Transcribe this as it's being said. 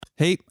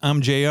Hey, I'm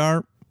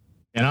JR.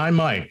 And I'm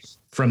Mike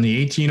from the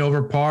 18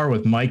 Over Par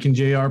with Mike and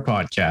JR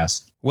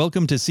podcast.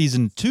 Welcome to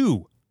Season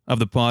 2 of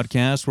the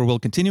podcast, where we'll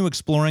continue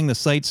exploring the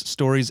sights,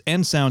 stories,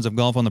 and sounds of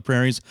golf on the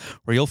prairies,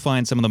 where you'll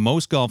find some of the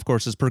most golf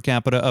courses per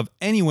capita of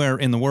anywhere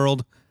in the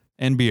world,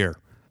 and beer.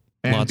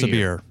 Lots of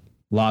beer.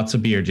 Lots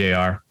of beer,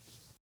 JR.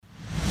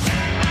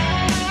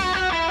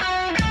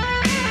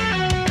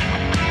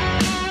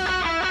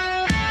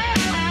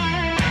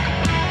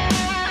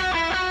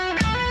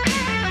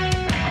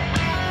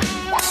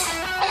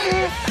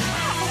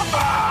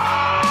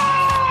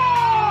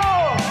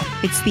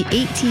 It's the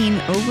 18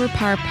 Over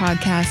Par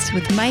podcast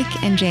with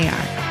Mike and JR.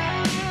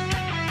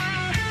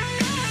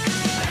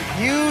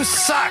 You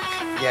suck,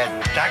 you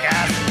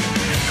jackass.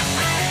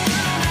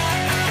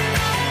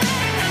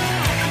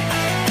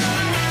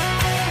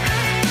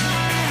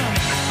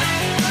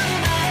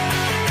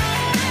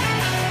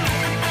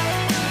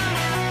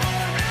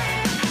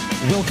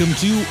 Welcome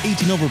to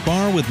 18 Over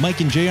Par with Mike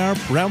and JR,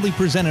 proudly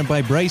presented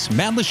by Bryce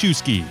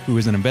Madlashewski, who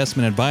is an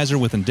investment advisor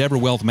with Endeavour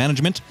Wealth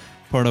Management,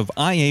 part of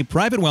IA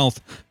Private Wealth,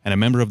 and a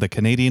member of the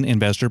Canadian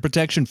Investor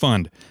Protection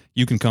Fund.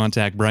 You can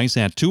contact Bryce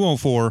at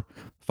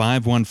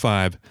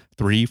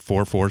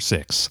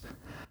 204-515-3446.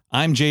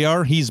 I'm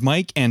JR, he's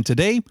Mike, and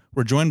today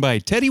we're joined by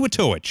Teddy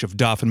Witowich of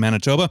Dauphin,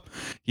 Manitoba.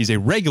 He's a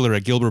regular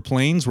at Gilbert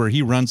Plains, where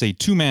he runs a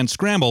two-man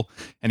scramble,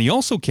 and he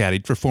also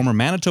caddied for former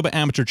Manitoba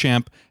amateur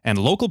champ and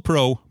local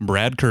pro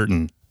Brad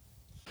Curtin.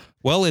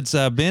 Well, it's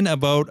been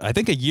about, I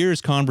think, a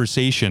year's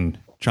conversation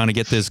trying to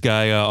get this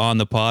guy on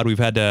the pod. We've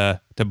had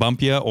to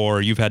bump you,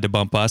 or you've had to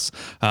bump us.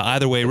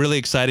 Either way, really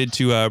excited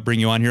to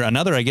bring you on here.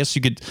 Another, I guess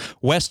you could,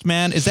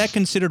 Westman. Is that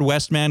considered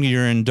Westman?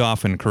 You're in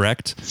Dauphin,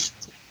 correct?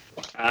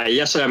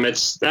 Yes, I am.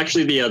 It's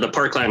actually the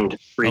Parkland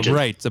region. Oh,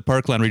 right, the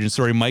Parkland region.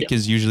 Sorry, Mike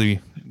is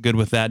usually good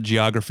with that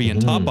geography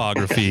and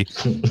topography.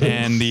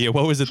 And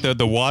what was it?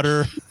 The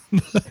water,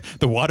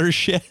 the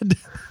watershed.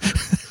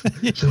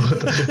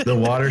 The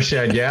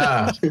watershed,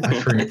 yeah.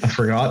 I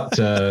forgot.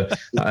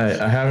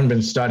 I haven't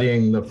been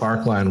studying the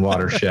Parkland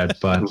watershed,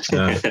 but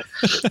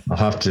I'll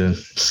have to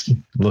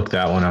look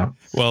that one up.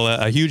 Well,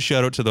 a huge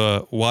shout out to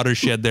the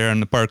watershed there in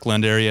the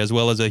Parkland area, as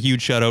well as a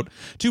huge shout out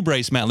to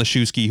Bryce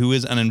Madlashewski, who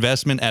is an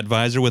investment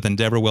advisor with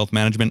Endeavour Wealth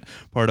Management,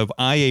 part of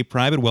IA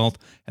Private Wealth,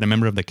 and a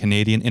member of the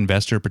Canadian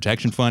Investor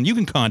Protection Fund. You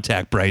can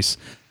contact Bryce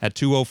at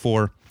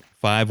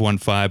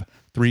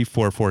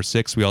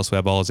 204-515-3446. We also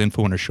have all his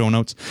info in our show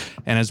notes.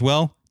 And as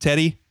well,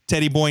 Teddy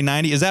Boy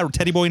 90. Is that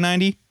Teddy Boy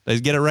 90? Did I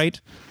get it right?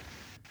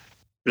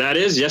 That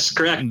is, yes,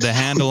 correct. The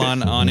handle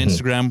on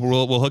Instagram.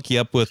 We'll hook you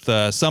up with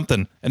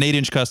something, an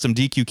 8-inch custom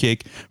DQ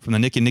cake from the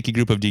Nick and Nicky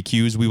group of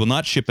DQs. We will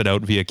not ship it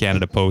out via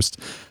Canada Post.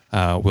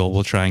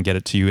 We'll try and get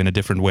it to you in a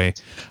different way.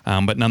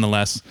 But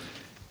nonetheless,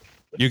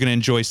 you're going to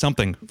enjoy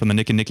something from the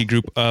Nick and Nicky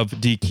group of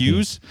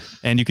DQs,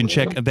 and you can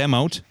check them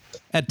out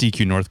at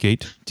DQ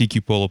Northgate,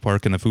 DQ Polo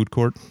Park in the food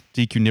court,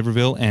 DQ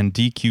Niverville, and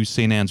DQ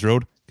St. Anne's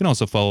Road. You can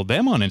also follow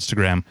them on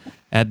Instagram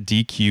at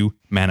DQ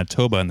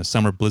Manitoba, and the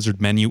summer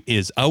blizzard menu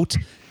is out.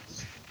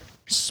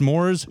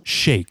 S'mores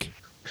shake.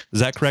 Is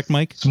that correct,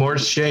 Mike?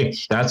 S'mores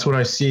shake. That's what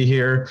I see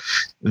here.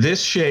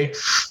 This shake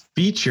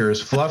features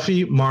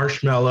fluffy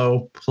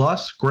marshmallow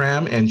plus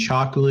graham and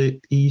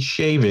chocolatey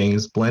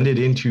shavings blended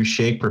into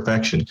shake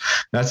perfection.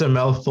 That's a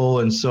mouthful,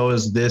 and so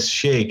is this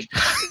shake.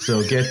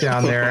 So get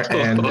down there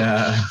and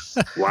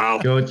wow,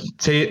 go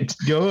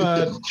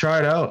try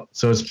it out.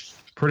 So it's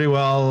pretty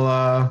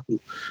well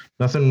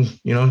nothing.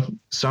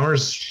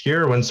 Summer's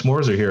here when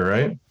s'mores are here,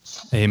 right?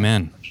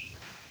 Amen.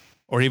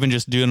 Or even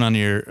just do it on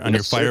your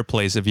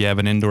fireplace if you have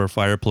an indoor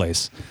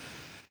fireplace.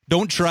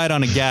 Don't try it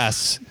on a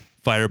gas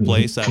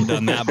fireplace. I've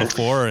done that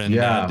before, and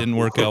it didn't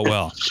work out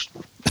well.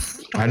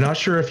 I'm not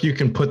sure if you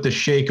can put the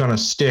shake on a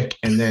stick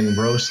and then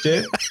roast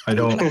it.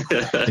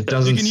 It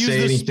doesn't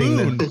say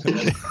anything.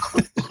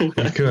 You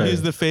could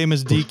use the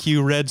famous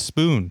DQ red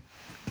spoon.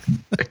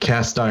 A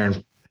cast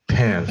iron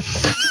pan.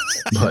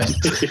 But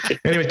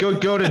anyway,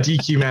 go to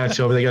DQ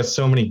Manitoba. They got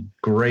so many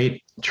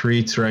great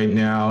treats right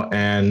now,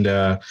 and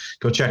go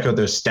check out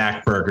their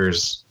stack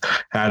burgers.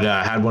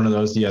 Had one of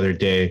those the other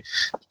day.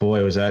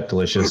 Boy, was that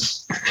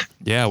delicious.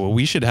 Yeah, well,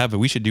 we should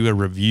do a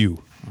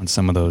review on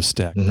some of those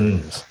stack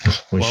burgers.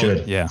 We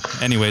should. Yeah.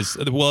 Anyways,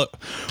 well,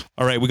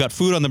 all right, we got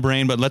food on the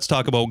brain, but let's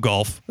talk about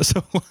golf.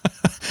 So,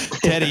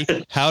 Teddy,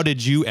 how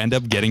did you end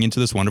up getting into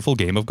this wonderful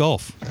game of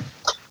golf?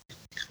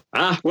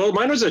 Well,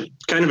 mine was a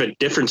kind of a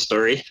different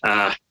story.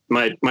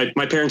 My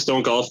parents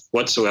don't golf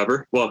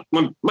whatsoever. Well,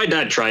 my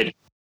dad tried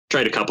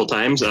a couple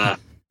times.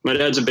 My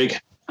dad's a big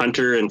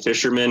hunter and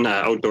fisherman,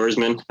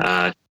 outdoorsman.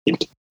 He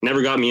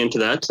never got me into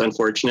that,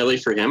 unfortunately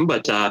for him.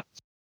 But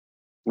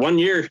one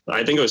year,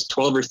 I think I was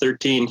 12 or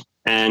 13,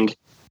 and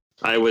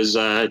I was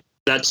that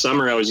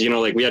summer. I was,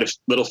 we had a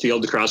little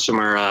field across from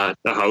our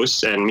the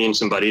house, and me and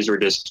some buddies were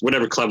just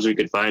whatever clubs we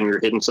could find. We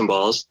were hitting some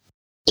balls,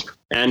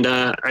 and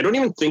I don't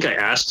even think I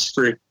asked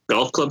for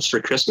golf clubs for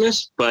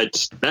Christmas,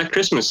 but that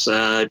Christmas,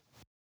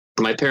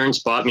 my parents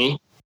bought me,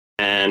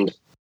 and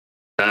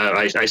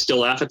I still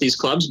laugh at these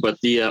clubs, but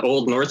the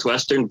old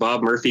Northwestern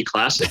Bob Murphy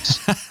Classics.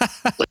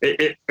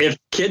 If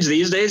kids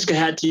these days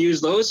had to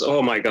use those,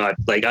 oh my God!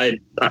 Like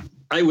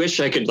I wish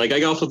I could. Like I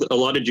golf with a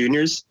lot of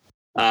juniors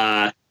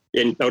out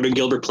in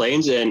Gilbert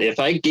Plains, and if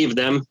I gave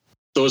them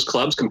those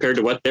clubs compared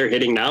to what they're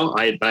hitting now,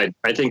 I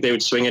think they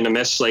would swing and a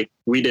miss like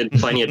we did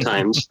plenty of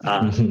times.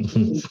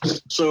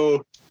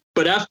 So,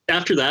 but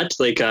after that,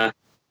 like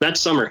that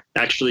summer,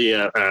 actually,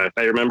 I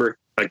remember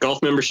a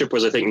golf membership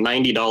was I think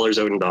 $90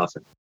 out in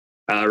Dauphin.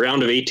 A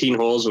round of 18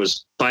 holes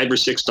was $5 or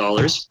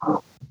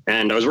 $6.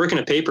 And I was working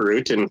a paper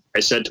route, and I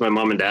said to my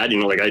mom and dad,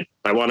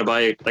 I want to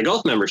buy a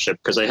golf membership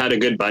because I had a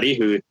good buddy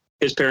who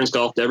his parents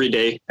golfed every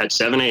day at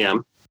 7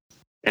 a.m.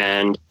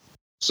 And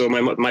so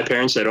my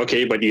parents said,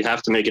 okay, but you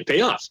have to make it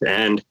pay off.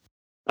 And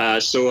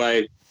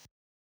so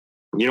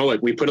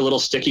we put a little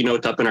sticky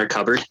note up in our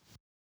cupboard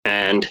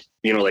and,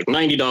 like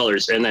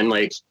 $90. And then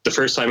like the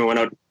first time I went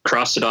out,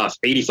 crossed it off,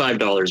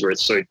 $85 worth.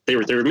 So they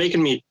were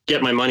making me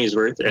get my money's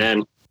worth.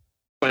 And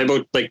by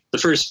about like the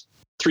first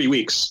 3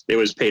 weeks, it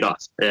was paid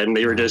off. And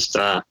they were just,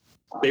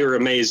 they were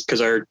amazed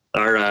because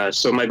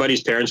so my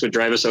buddy's parents would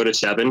drive us out at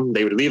 7.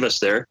 They would leave us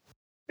there.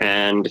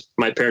 And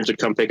my parents would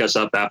come pick us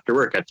up after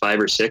work at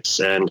 5 or 6.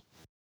 And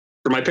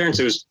for my parents,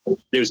 it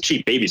was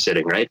cheap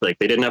babysitting, right? Like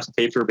they didn't have to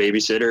pay for a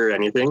babysitter or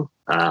anything.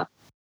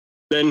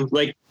 Then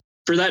like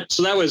for that,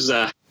 so that was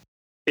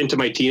into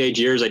my teenage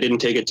years. I didn't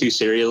take it too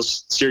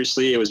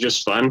seriously. It was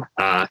just fun.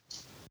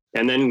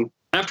 And then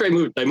after I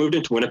moved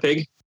into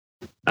Winnipeg.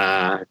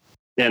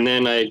 And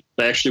then I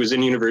actually was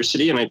in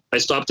university, and I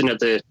stopped in at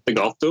the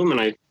Golf Dome,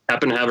 and I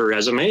happened to have a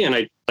resume, and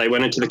I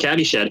went into the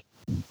caddy shed,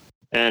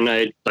 and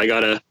I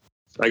got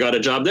a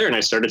job there, and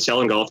I started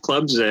selling golf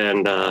clubs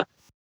and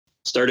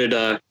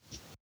started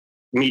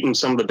meeting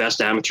some of the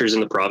best amateurs in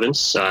the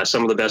province,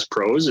 some of the best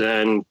pros,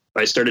 and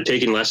I started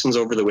taking lessons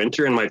over the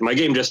winter, and my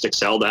game just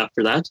excelled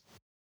after that.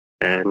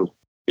 And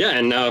yeah,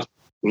 and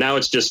now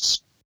it's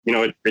just,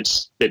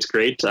 it's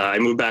great. I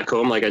moved back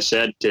home, like I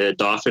said, to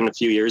Dauphin a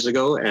few years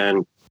ago,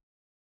 and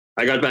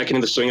I got back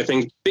into the swing of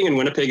things. Being in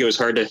Winnipeg, it was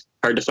hard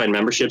to find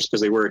memberships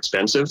because they were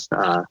expensive.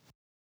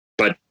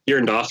 But here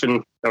in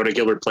Dauphin, out at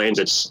Gilbert Plains,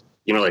 it's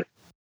like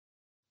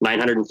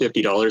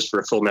 $950 for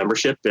a full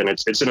membership, and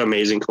it's an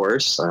amazing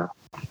course.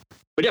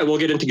 But yeah, we'll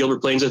get into Gilbert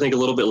Plains, I think, a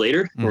little bit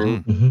later.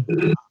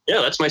 Mm-hmm.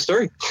 Yeah, that's my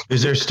story.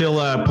 Is there still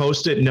a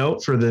post-it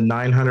note for the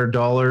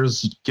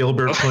 $900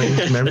 Gilbert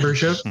Plains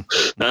membership?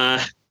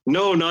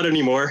 No, not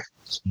anymore.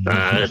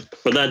 But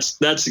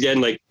that's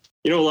again, like,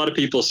 a lot of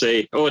people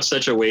say, oh, it's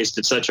such a waste.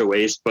 It's such a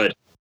waste. But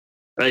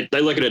I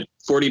look at it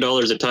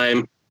 $40 a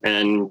time,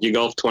 and you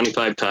golf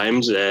 25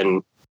 times,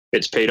 and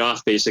it's paid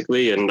off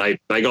basically. And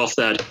I golf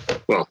that,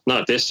 well,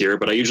 not this year,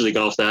 but I usually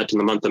golf that in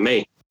the month of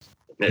May.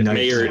 Nice.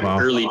 May or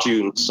early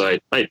June. So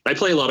I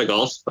play a lot of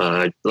golf.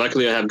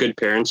 Luckily, I have good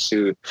parents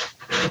who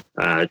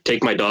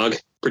take my dog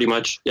pretty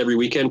much every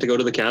weekend to go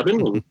to the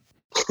cabin and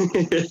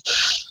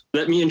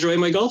let me enjoy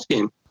my golf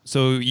game.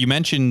 So you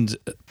mentioned,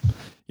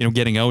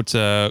 getting out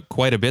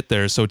quite a bit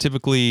there. So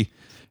typically,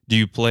 do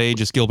you play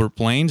just Gilbert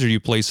Plains, or do you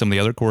play some of the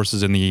other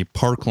courses in the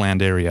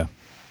Parkland area?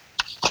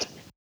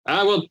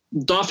 Well,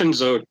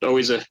 Dauphin's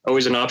always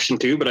an option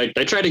too, but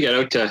I try to get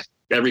out to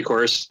every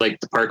course, like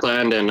the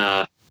Parkland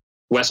and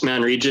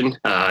Westman region.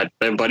 I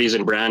have buddies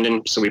in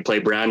Brandon, so we play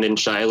Brandon,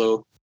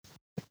 Shiloh,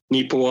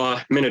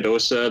 Neepawa,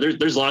 Minnedosa.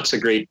 There's lots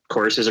of great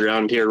courses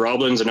around here.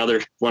 Roblin's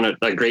another one,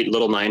 a great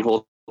little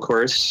 9-hole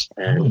course.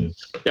 And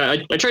yeah,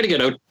 I try to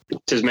get out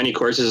to as many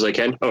courses as I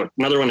can. Oh,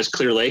 another one is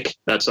Clear Lake.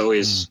 That's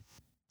always...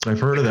 I've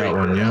heard of that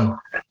one, yeah.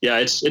 Yeah,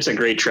 it's a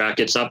great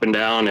track. It's up and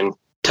down and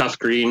tough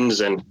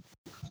greens, and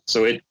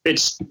so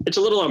it's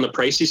a little on the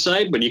pricey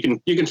side, but you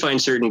can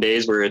find certain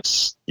days where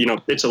it's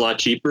a lot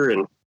cheaper.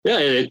 And yeah,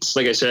 it's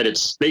like I said,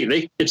 it's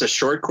a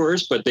short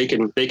course, but they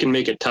can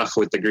make it tough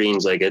with the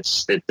greens. Like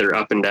they're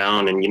up and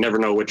down, and you never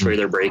know which way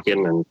they're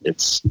breaking. And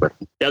but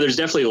yeah, there's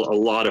definitely a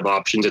lot of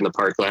options in the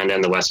Parkland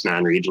and the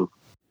Westman region.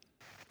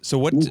 So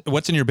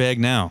what's in your bag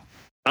now?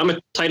 I'm a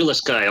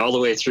Titleist guy all the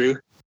way through.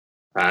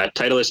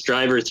 Titleist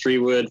driver,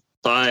 3-wood,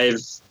 5.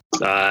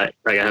 I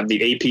have the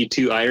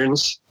AP2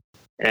 irons,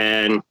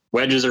 and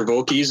wedges are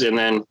Vokeys. And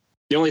then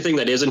the only thing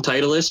that isn't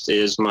Titleist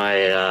is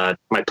my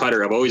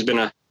putter. I've always been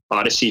a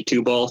Odyssey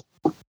 2-ball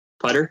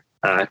putter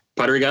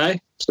guy.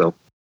 So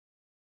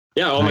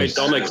yeah, all my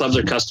clubs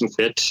are custom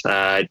fit.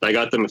 I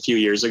got them a few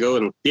years ago,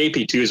 and the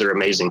AP2s are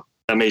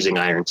amazing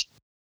irons.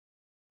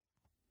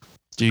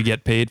 Do you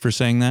get paid for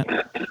saying that?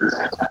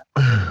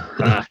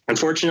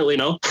 Unfortunately,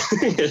 no.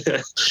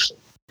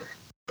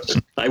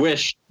 I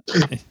wish.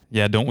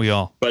 Yeah, don't we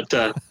all? But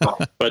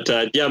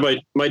yeah,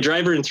 my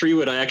driver in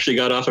 3-wood, I actually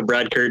got off of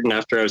Brad Curtin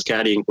after I was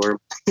caddying for him.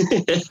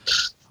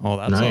 Oh,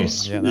 that's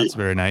nice. Yeah, that's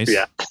very nice.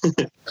 Yeah.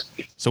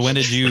 So when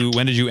did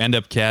you end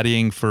up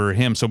caddying for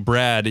him? So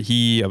Brad,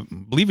 I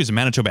believe he's a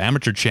Manitoba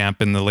amateur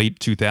champ in the late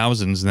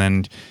 2000s, and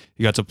then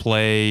you got to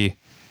play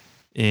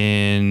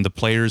in the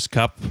Players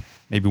Cup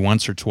maybe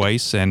once or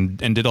twice, and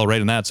did all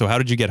right in that. So how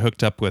did you get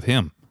hooked up with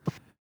him?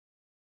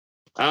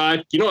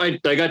 You know, I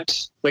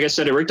got, like I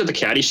said, I worked at the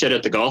caddy shed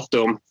at the Golf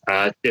Dome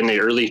in the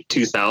early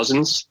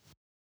 2000s.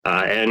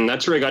 And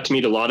that's where I got to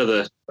meet a lot of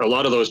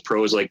those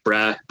pros, like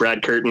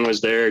Brad Curtin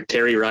was there,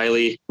 Terry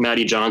Riley,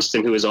 Matty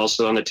Johnston, who was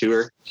also on the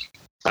tour.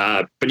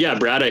 But yeah,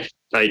 Brad,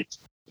 I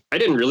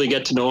didn't really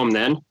get to know him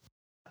then.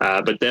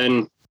 But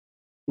then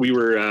we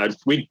were,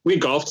 we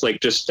golfed like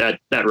just at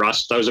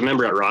Ross. I was a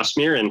member at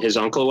Rossmere, and his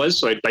uncle was,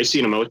 so I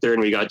seen him out there,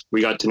 and we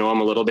got to know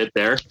him a little bit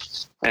there.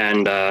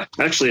 And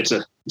actually it's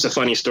a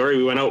funny story.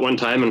 We went out one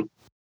time, and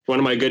one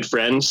of my good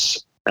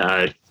friends,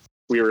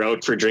 we were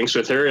out for drinks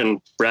with her, and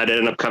Brad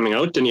ended up coming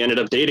out, and he ended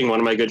up dating one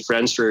of my good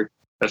friends for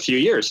a few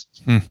years.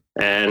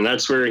 And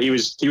that's where he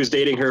was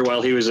dating her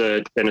while he was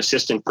an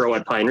assistant pro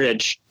at Pine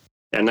Ridge.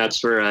 And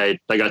that's where I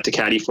got to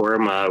caddy for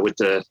him with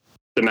the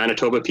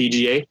Manitoba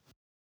PGA.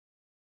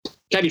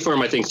 Caddy for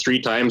him, I think, 3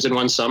 times in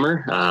one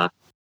summer.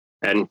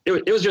 And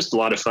it was just a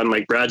lot of fun.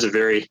 Like, Brad's a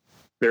very,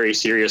 very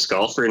serious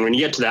golfer. And when you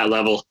get to that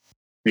level,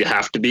 you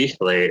have to be.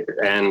 But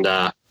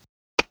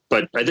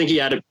I think he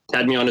had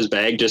me on his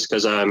bag just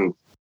because I'm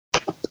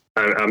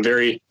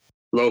very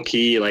low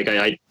key. Like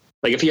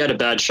if he had a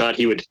bad shot,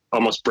 he would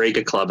almost break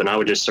a club, and I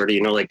would just sort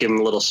of, give him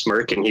a little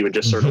smirk, and he would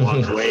just sort of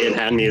walk away and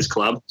hand me his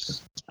club.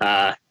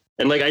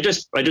 And like, I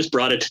just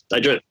brought it.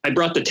 I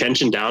brought the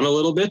tension down a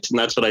little bit, and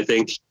that's what I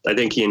think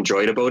he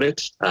enjoyed about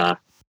it. I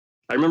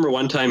remember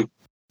one time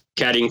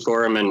caddying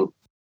for him, and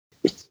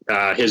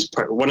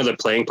one of the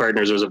playing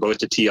partners was about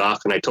to tee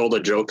off, and I told a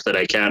joke that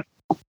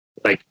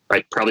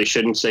I probably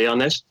shouldn't say on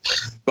this,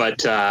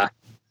 but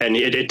and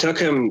it took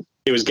him.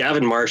 It was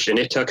Gavin Marsh, and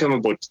it took him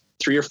about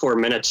 3 or 4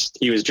 minutes.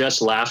 He was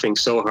just laughing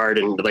so hard,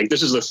 and like,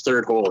 this is the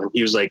 3rd hole, and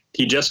he was like,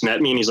 he just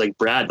met me, and he's like,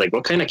 Brad, like,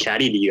 what kind of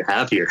caddy do you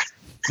have here?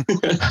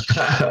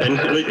 And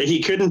like,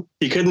 he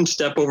couldn't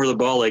step over the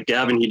ball like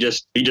Gavin. He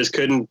just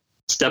couldn't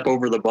step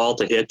over the ball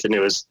to hit, and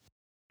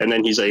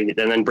then he's like,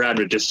 and then Brad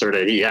would just sort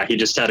of, he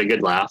just had a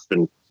good laugh,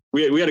 and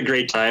we had a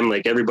great time.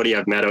 Like, everybody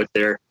I've met out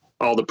there,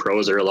 all the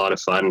pros are a lot of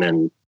fun,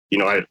 and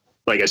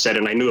like I said,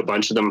 and I knew a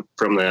bunch of them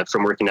from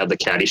working at the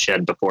caddy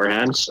shed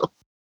beforehand. So,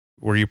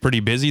 were you pretty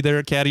busy there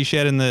at caddy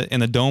shed in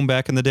the dome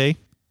back in the day?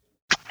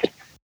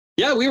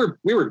 Yeah, we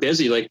were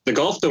busy. Like, the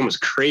Golf Dome was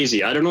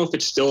crazy. I don't know if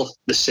it's still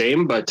the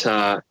same, but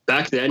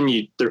back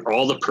then,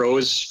 all the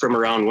pros from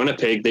around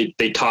Winnipeg,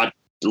 they taught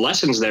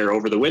lessons there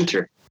over the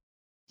winter,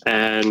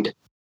 and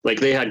like,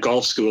 they had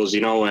golf schools,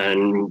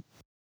 and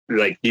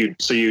like you'd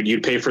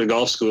pay for the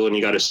golf school, and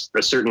you got a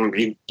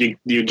certain,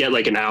 you get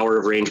like an hour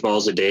of range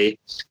balls a day,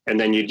 and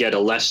then you'd get a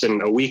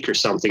lesson a week or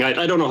something.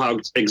 I don't know how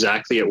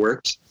exactly it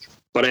worked,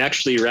 but I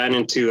actually ran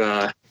into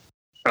a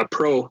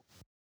pro.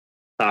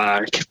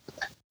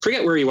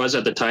 Forget where he was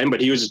at the time, but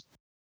he was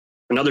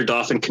another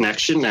Dauphin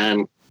connection,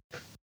 and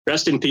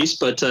rest in peace.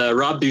 But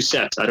Rob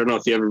Doucette, I don't know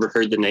if you ever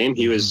heard the name.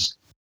 He was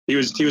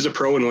a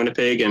pro in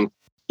Winnipeg, and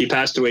he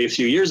passed away a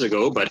few years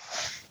ago.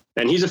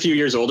 And he's a few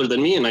years older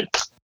than me, and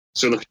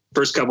so the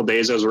first couple of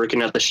days I was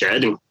working at the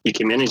shed, and he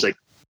came in. He's like,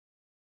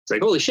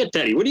 "Holy shit,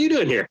 Teddy, what are you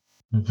doing here?"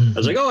 I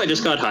was like, "Oh, I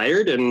just got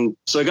hired," and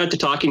so I got to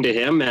talking to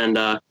him, and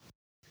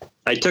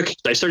I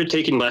started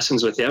taking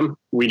lessons with him.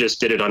 We just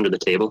did it under the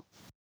table,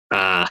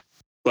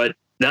 but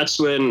that's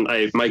when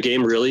my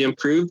game really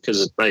improved,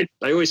 because I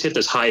always hit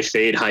this high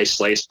fade, high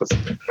slice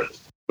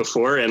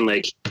before, and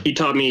like, he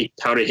taught me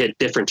how to hit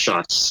different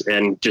shots,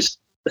 and just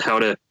how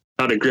to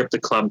grip the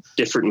club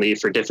differently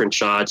for different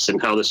shots,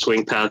 and how the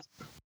swing path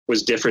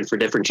was different for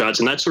different shots.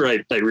 And that's where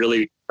I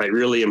really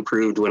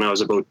improved when I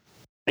was about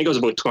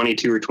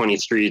 22 or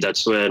 23.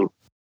 That's when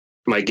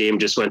my game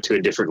just went to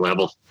a different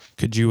level.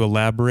 Could you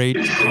elaborate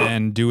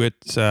and do it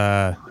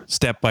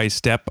step by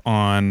step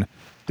on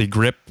the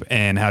grip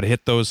and how to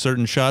hit those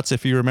certain shots,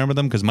 if you remember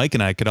them? Because Mike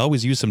and I could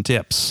always use some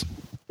tips.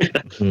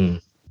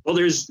 Well,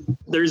 there's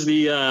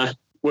the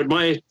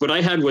what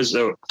I had was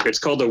it's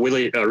called a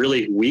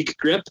really weak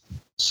grip.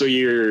 So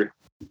your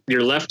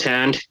left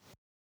hand,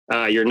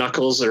 your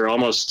knuckles are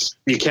almost,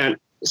 you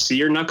can't see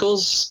your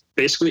knuckles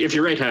basically if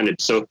you're right-handed.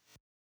 So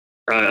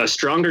a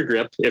stronger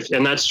grip,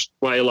 and that's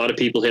why a lot of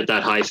people hit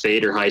that high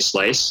fade or high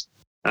slice.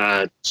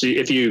 So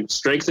if you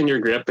strengthen your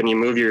grip and you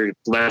move your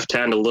left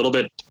hand a little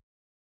bit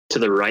to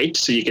the right,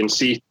 so you can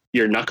see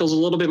your knuckles a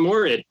little bit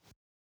more, I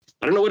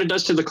don't know what it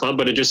does to the club,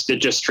 but it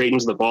just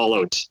straightens the ball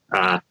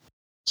out.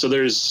 So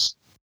there's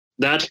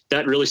that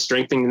really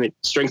strengthening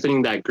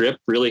that grip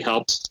really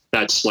helped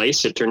that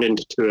slice. It turned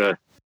into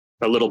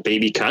a little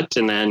baby cut,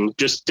 and then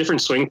just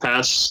different swing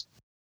paths.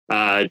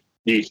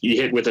 You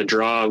hit with a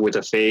draw, with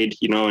a fade,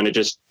 and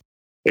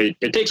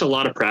it takes a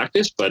lot of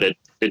practice, but it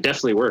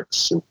definitely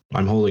works.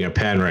 I'm holding a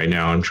pen right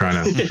now. I'm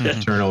trying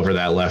to turn over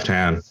that left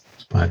hand.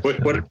 But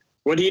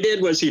what he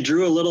did was he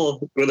drew a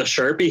little with a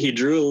Sharpie. He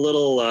drew a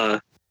little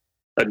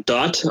a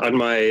dot on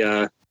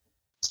my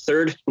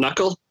third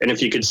knuckle, and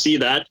if you could see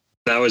that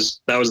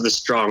was the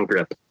strong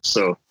grip.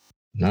 So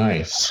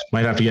nice.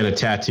 Might have to get a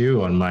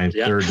tattoo on my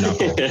third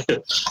knuckle.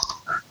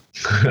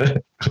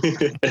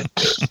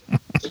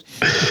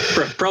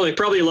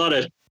 Probably a lot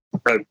of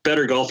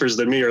better golfers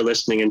than me are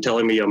listening and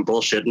telling me I'm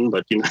bullshitting,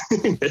 but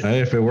Hey,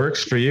 if it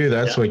works for you,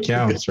 that's what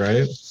counts,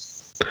 right?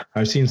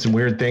 I've seen some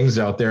weird things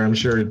out there. I'm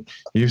sure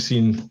you've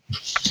seen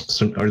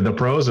some, or the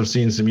pros have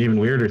seen some even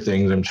weirder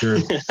things, I'm sure.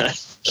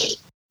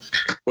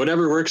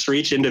 Whatever works for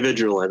each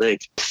individual, I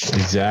think.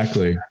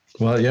 Exactly.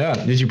 Well, yeah.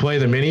 Did you play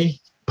the mini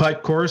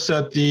putt course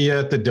at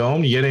the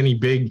Dome? You get any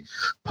big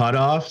putt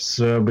offs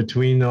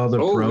between all the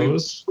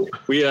pros?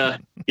 We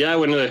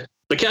when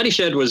the caddy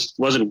shed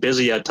wasn't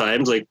busy at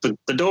times, like the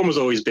Dome was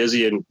always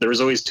busy, and there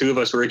was always two of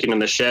us working in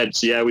the shed.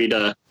 So yeah, we'd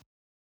a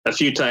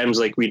few times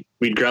like we'd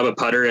grab a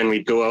putter and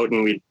we'd go out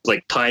and we'd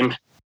like time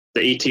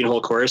the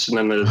 18-hole course and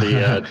then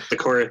the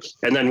course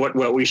and then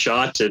what we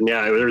shot, and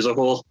yeah,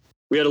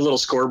 we had a little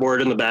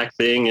scoreboard in the back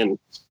thing and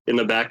in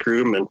the back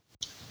room, and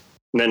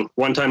then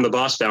one time the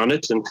boss found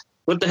it and,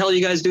 what the hell are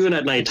you guys doing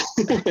at night?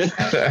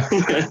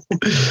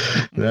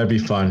 That'd be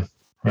fun.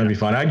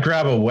 I'd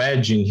grab a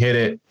wedge and hit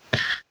it,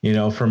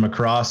 from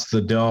across the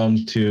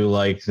Dome to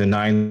like the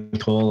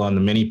 9th hole on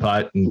the mini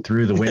putt and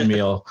through the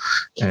windmill.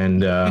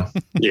 And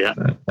yeah,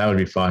 that would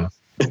be fun.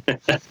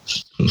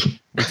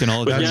 We can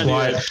all.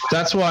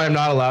 That's why I'm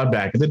not allowed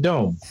back at the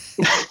Dome.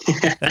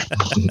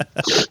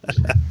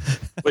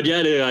 But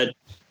yeah, to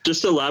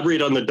just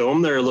elaborate on the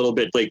Dome there a little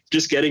bit, like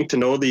just getting to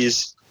know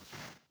these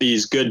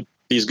good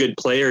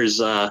players,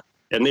 and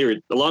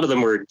a lot of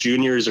them were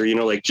juniors or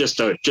like just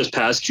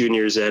past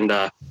juniors, and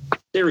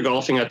they were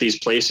golfing at these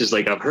places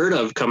like I've heard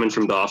of coming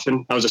from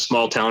Dauphin. I was a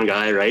small town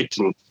guy, right?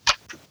 And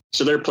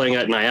so they're playing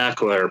at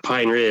Niagara or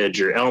Pine Ridge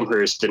or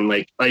Elmhurst, and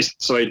like I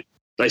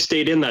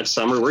stayed in that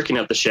summer working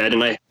at the shed,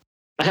 and I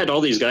had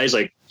all these guys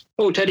like,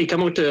 oh, Teddy,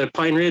 come out to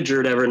Pine Ridge or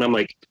whatever, and I'm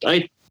like,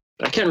 I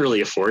can't really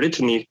afford it,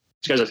 and these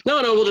guys are like,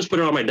 no, we'll just put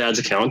it on my dad's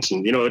account,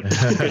 and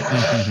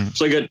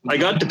so I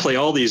got to play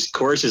all these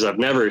courses I've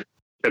never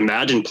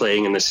imagined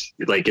playing in this,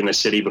 like in the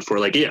city before.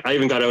 Like, yeah, I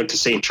even got out to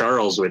St.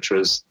 Charles, which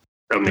was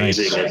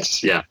amazing.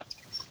 Nice.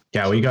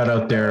 Yeah, we got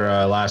out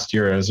there last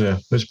year. It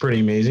was pretty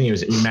amazing. It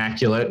was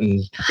immaculate,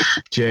 and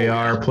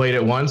JR played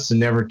it once and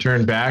never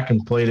turned back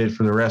and played it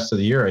for the rest of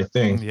the year, I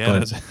think.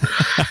 Yeah,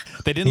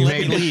 they didn't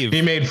let me leave.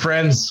 He made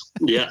friends.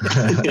 Yeah.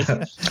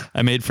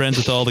 I made friends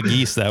with all the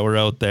geese that were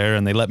out there,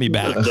 and they let me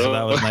back, so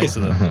that was nice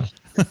of them.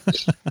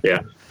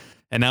 Yeah.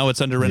 And now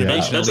it's under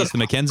renovation. At least the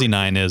Mackenzie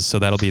 9 is, so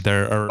that'll be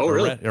there.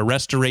 A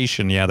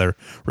restoration. Yeah, they're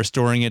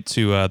restoring it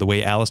to the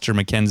way Alistair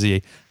Mackenzie,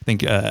 I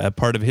think, a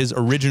part of his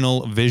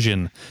original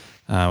vision.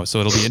 So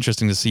it'll be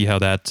interesting to see how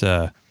that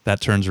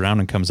turns around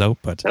and comes out.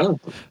 But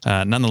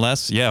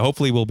nonetheless, yeah,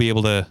 hopefully we'll be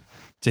able to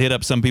hit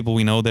up some people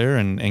we know there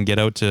and get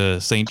out to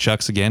St.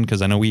 Chuck's again,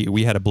 because I know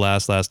we had a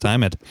blast last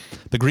time.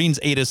 The greens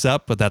ate us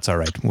up, but that's all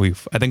right.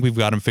 I think we've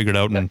got them figured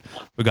out, and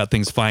we've got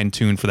things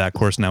fine-tuned for that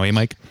course now,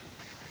 Mike?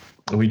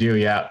 We do,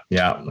 yeah.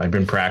 I've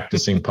been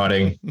practicing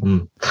putting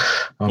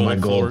on my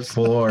gold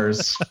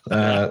floors,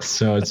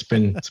 so it's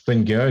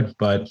been good.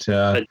 But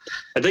I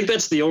think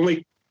that's the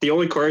only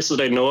course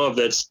that I know of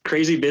that's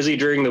crazy busy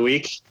during the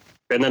week,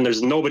 and then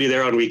there's nobody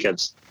there on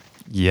weekends.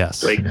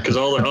 Yes, like because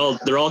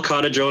they're all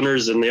cottage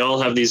owners, and they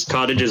all have these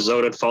cottages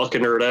out at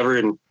Falcon or whatever.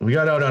 And we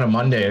got out on a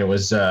Monday, and it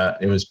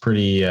was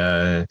pretty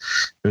it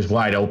was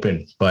wide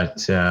open,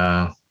 but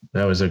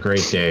that was a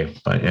great day.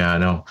 But yeah,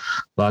 no,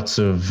 lots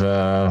of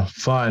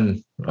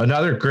fun.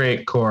 Another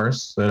great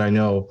course that I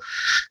know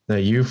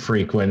that you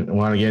frequent,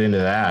 want to get into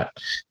that,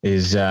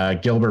 is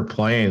Gilbert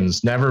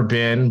Plains. Never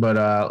been, but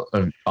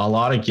a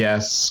lot of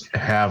guests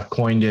have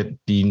coined it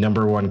the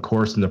number one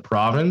course in the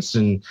province,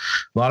 and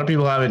a lot of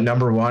people have it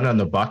number one on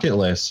the bucket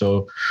list.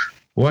 So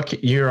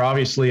you're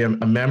obviously a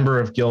member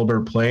of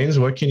Gilbert Plains.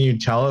 What can you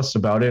tell us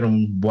about it,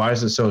 and why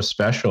is it so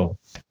special?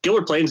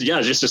 Gilbert Plains, yeah,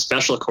 it's just a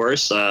special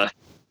course.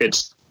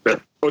 It's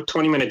about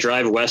 20-minute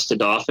drive west of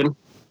Dauphin.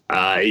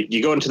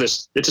 You go into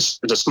this, it's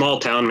a small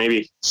town,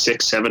 maybe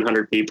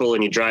 600-700 people,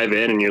 and you drive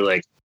in and you're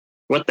like,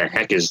 what the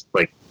heck is,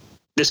 like,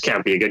 this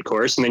can't be a good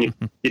course. And then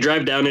you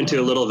drive down into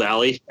a little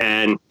valley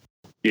and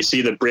you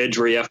see the bridge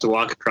where you have to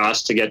walk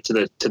across to get to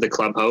the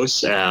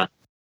clubhouse.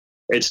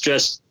 It's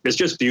just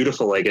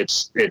beautiful. Like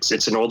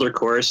it's an older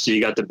course. So you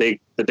got the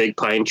big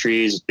pine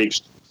trees, big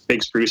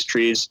spruce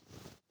trees.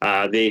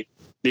 The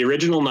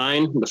original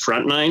 9, the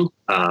front 9,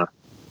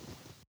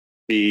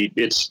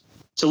 it's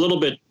a little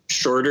bit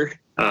shorter,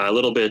 a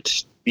little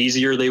bit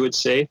easier, they would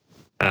say.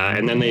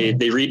 And then they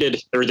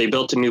redid, or they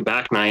built a new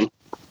back 9.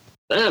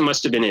 That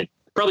must have been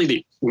probably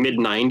the mid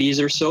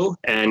 90s or so.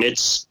 And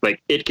it's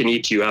like, it can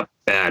eat you up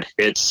bad.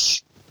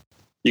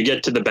 You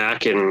get to the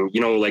back and,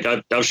 like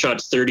I've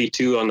shot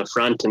 32 on the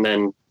front and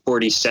then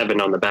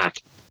 47 on the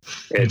back.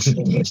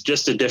 It's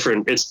just a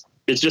different, it's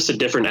just a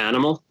different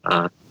animal.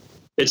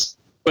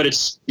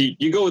 But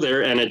you go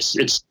there and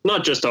it's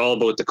not just all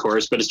about the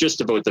course, but it's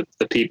just about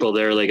the people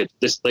there. Like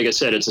I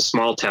said, it's a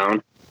small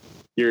town.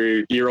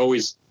 You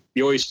always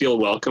feel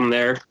welcome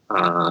there.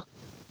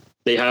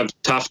 They have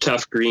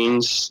tough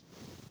greens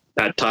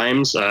at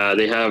times.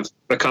 They have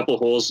a couple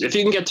holes. If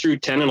you can get through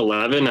 10 and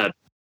 11 at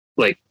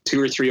like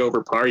 2 or 3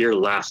 over par, you're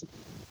laughing,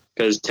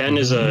 because 10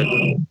 is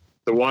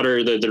the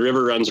water, the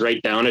river runs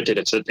right down it.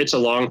 It's a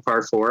long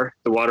par 4.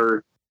 The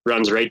water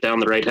runs right down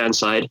the right-hand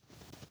side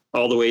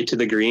all the way to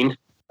the green.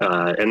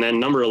 And then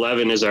number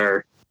 11 is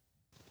our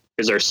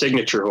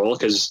signature hole,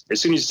 because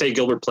as soon as you say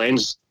Gilbert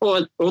Plains,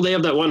 they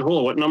have that one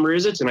hole. What number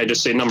is it? And I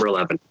just say number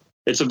 11.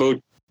 It's about,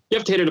 you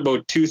have to hit it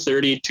about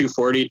 230,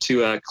 240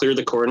 to clear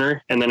the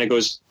corner, and then it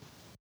goes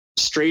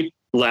straight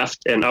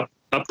left and up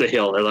the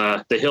hill.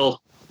 The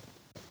hill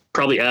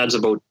probably adds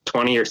about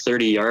 20 or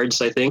 30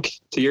 yards, I think,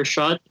 to your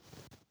shot.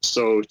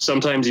 So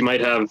sometimes you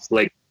might have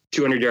like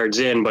 200 yards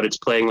in, but it's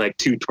playing like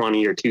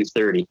 220 or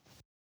 230.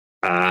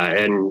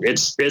 And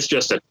it's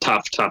just a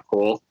tough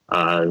hole.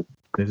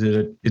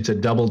 It's a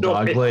double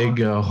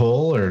dogleg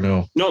hole or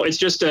no? No, it's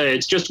just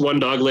one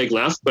dogleg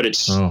left, but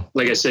it's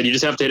like I said, you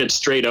just have to hit it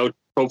straight out.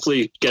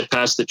 Hopefully get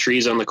past the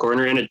trees on the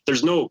corner, and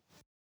there's no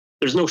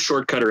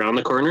shortcut around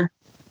the corner.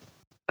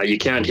 You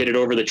can't hit it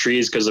over the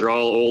trees because they're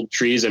all old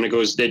trees, and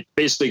it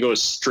basically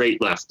goes straight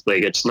left.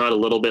 Like, it's not a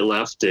little bit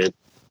left.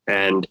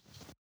 And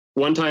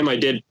one time I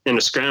did in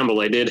a scramble,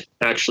 I did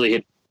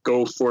actually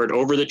go for it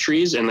over the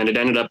trees, and then it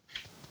ended up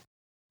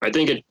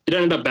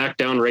back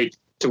down right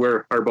to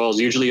where our balls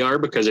usually are,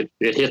 because it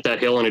hit that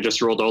hill and it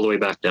just rolled all the way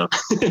back down.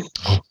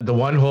 The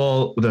one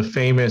hole, the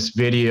famous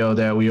video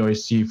that we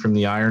always see from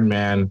the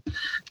Ironman,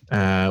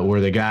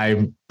 where the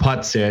guy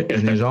putts it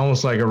and there's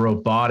almost like a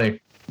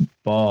robotic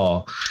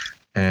ball,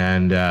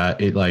 and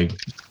it like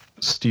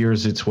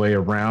steers its way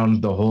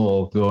around the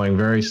hole going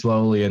very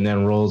slowly and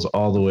then rolls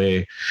all the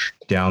way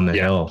down the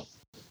hill.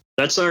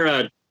 That's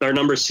our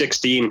number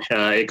 16.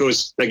 It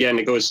goes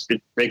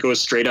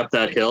straight up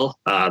that hill.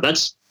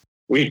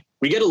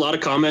 We get a lot of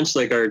comments,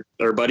 like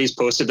our buddies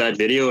posted that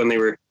video, and they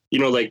were,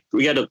 like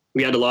we had a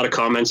lot of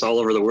comments all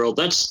over the world.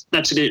 That's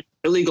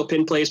illegal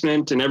pin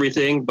placement and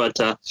everything, but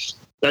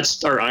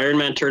that's our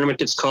Ironman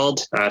tournament, it's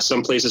called.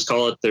 Some places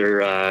call it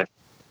their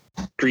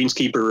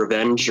Greenskeeper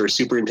Revenge or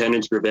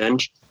Superintendent's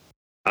Revenge.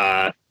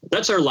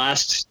 That's our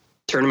last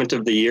tournament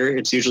of the year.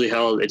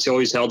 It's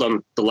always held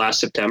on the last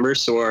September.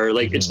 So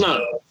it's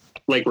not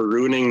like we're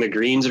ruining the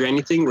greens or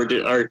anything.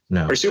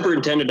 Our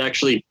superintendent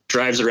actually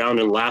drives around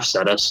and laughs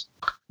at us.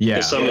 Yeah.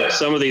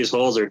 Some of these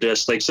holes are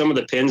just like, some of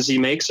the pins he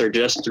makes are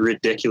just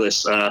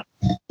ridiculous.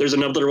 There's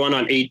another one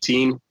on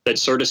 18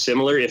 that's sort of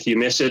similar. If you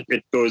miss it,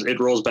 it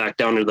rolls back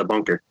down to the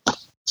bunker.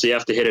 So you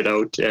have to hit it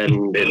out,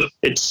 and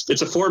it's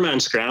a 4-man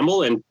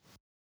scramble, and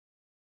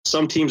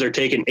some teams are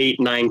taking 8,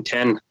 9,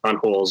 10 on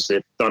holes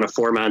on a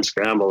 4-man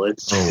scramble.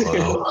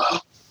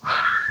 Wow.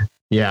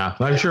 Yeah,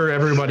 I'm sure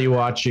everybody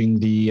watching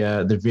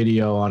the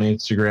video on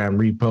Instagram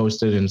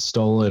reposted and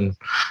stolen.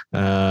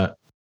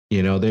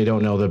 They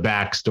don't know the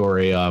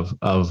backstory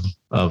of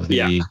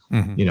the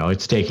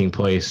it's taking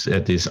place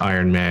at this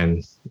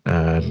Ironman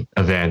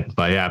event.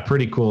 But yeah,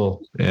 pretty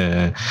cool.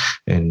 We'll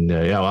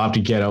have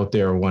to get out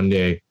there one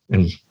day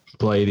and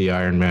play the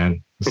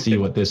Ironman. See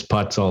what this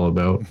putt's all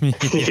about.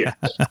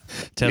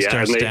 Test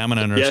our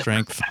stamina and our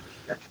strength.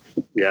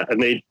 Yeah,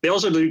 and they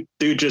also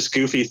do just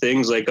goofy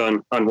things, like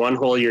on one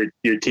hole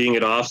you're teeing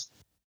it off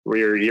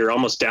where you're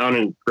almost down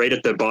and right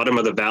at the bottom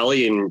of the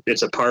valley, and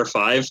it's a par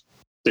 5.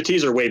 The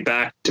tees are way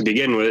back to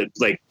begin with,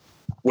 like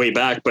way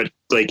back, but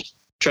like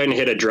trying to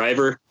hit a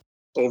driver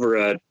over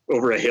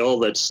a hill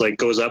that's like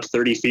goes up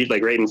 30 feet,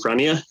 like right in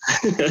front of you.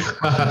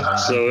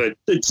 So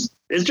it's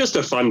just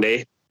a fun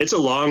day. It's a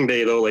long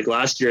day though. Like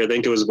last year, I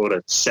think it was about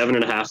a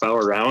 7.5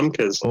 hour round.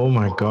 Oh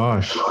my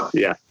gosh.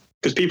 Yeah.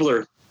 Because they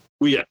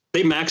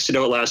maxed it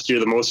out last year.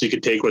 The most you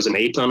could take was an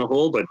 8 on a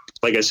hole. But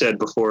like I said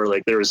before,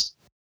 like there was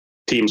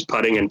teams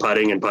putting,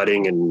 but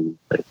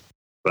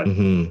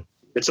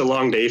it's a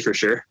long day for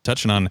sure.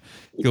 Touching on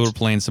Gilbert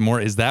Plains some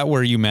more, is that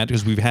where you met?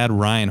 Because we've had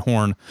Ryan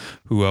Horn,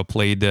 who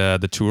played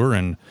the tour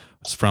and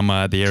was from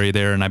the area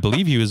there. And I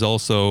believe he was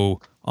also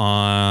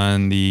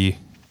on the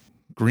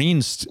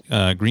Greens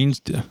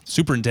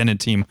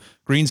superintendent team,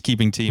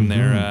 greenskeeping team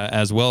there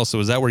as well. So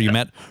is that where you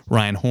met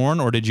Ryan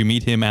Horn, or did you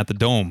meet him at the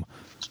Dome?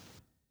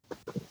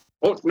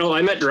 Oh no,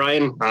 I met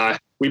Ryan.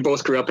 We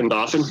both grew up in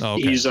Dauphin. Oh,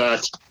 okay. He's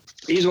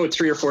about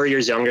 3 or 4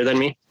 years younger than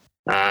me.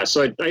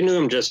 So I knew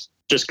him just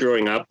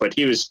growing up, but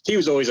he was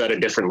always at a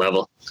different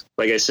level.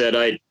 Like I said,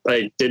 I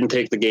didn't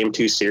take the game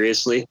too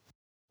seriously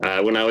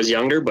when I was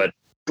younger, but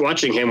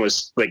watching him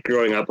was like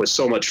growing up was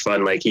so much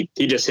fun. Like he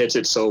just hits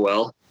it so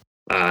well.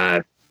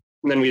 And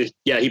then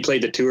he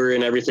played the tour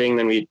and everything.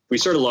 Then we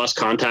sort of lost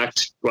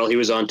contact while he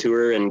was on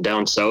tour and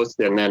down south.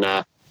 And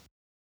then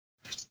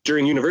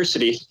during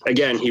university,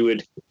 again, he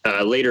would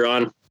later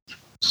on,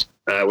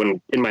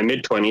 when in my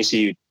mid-20s,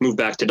 he moved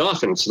back to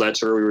Dauphin. So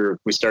that's where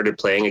we started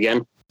playing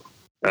again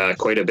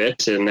quite a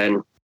bit. And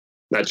then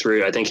that's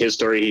where I think his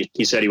story,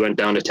 he said he went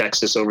down to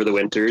Texas over the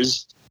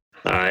winters.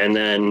 And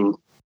then,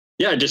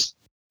 just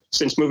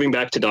since moving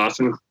back to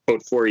Dauphin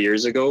about 4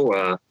 years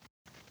ago,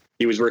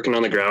 he was working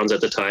on the grounds at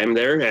the time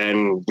there,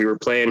 and we were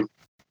playing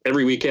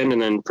every weekend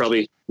and then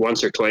probably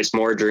once or twice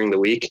more during the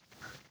week.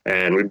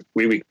 And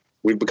we've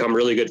become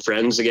really good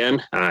friends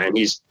again. And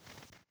he's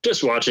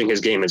just watching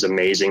his game is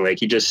amazing. Like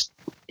he just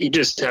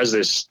has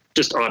this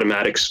just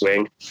automatic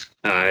swing.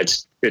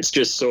 It's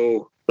just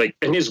so like,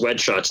 and his wedge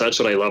shots, that's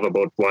what I love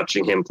about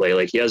watching him play.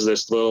 Like, he has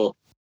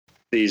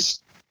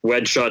these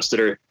wedge shots that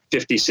are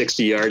 50,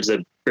 60 yards that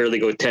barely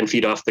go 10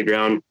 feet off the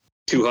ground,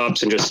 2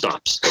 hops and just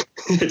stops.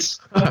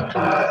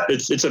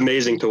 It's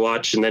amazing to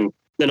watch. And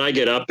then I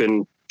get up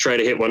and try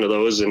to hit one of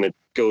those, and it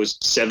goes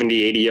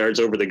 70, 80 yards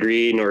over the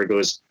green, or it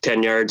goes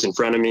 10 yards in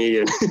front of me.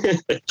 And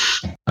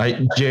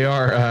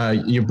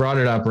JR, you brought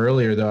it up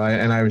earlier though,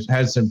 and I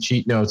had some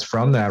cheat notes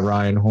from that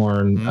Ryan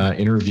Horn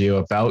interview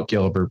about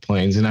Gilbert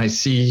Plains, and I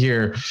see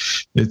here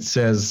it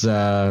says,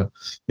 the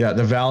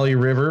Valley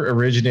River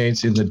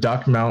originates in the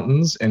Duck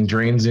Mountains and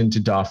drains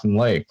into Dauphin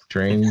Lake,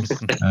 drains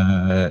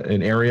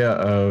an area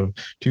of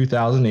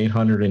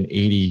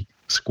 2,880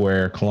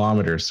 square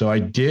kilometers. So I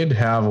did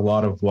have a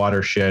lot of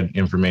watershed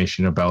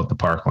information about the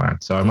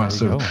parkland. So I must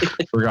have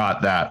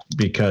forgot that,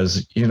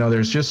 because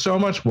there's just so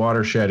much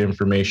watershed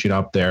information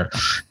up there,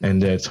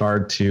 and it's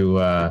hard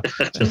to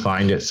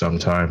find it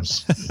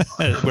sometimes.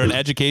 We're an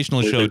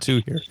educational show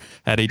too here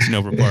at 18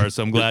 Over Par,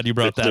 so I'm glad you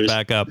brought that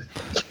back up.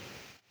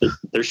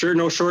 There's sure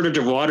no shortage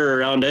of water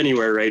around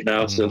anywhere right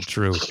now. So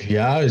true.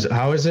 Yeah,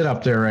 how is it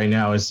up there right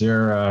now? Is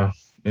there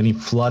any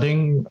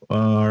flooding,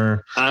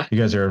 or you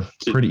guys are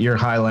you're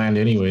highland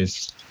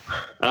anyways?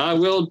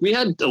 Well, we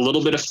had a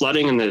little bit of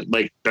flooding in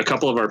a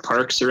couple of our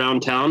parks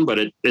around town, but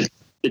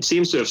it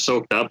seems to have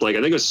soaked up. Like, I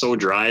think it was so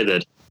dry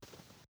that,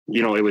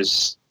 it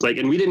was like,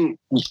 and we didn't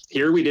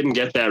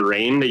get that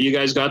rain that you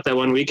guys got that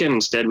one weekend.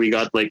 Instead, we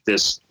got like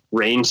this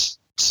rain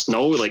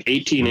snow, like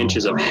 18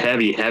 inches of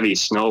heavy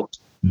snow.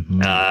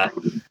 Mm-hmm.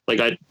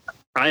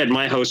 I had,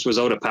 my house was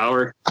out of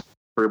power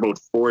for about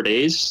 4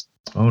 days.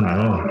 Oh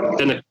no.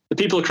 Then the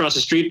people across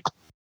the street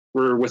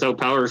were without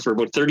power for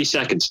about 30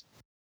 seconds.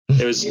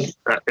 It was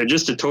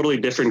just a totally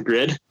different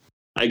grid,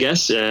 I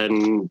guess.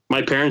 And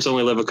my parents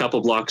only live a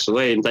couple blocks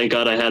away, and thank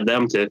God I had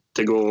them to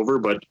go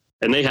over,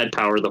 and they had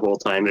power the whole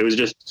time. It was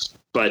just,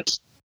 but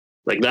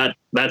like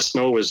that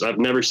snow was, I've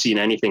never seen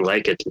anything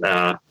like it.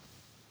 But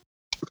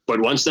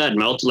once that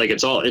melted, like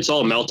it's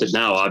all melted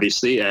now,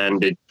 obviously.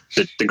 And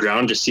the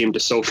ground just seemed to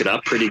soak it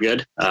up pretty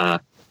good.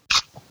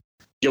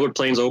 Gilbert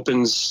Plains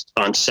opens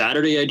on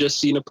Saturday. I just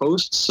seen a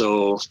post,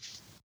 so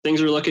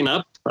things are looking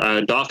up.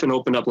 Dauphin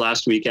opened up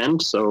last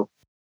weekend, so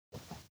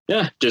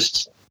yeah,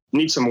 just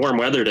need some warm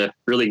weather to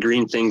really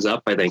green things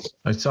up, I think.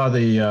 I saw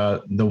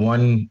the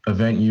one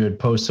event you had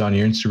posted on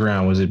your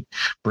Instagram. Was it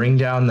Bring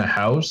Down the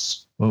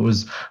House? What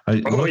was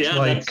it? Looked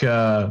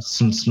like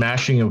some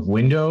smashing of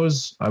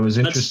windows. I was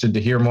interested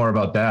to hear more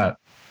about that.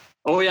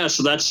 Oh yeah,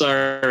 so that's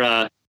our.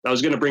 I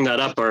was going to bring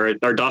that up. Our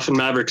Dauphin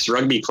Mavericks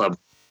rugby club.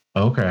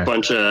 Okay.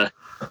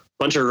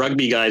 Bunch of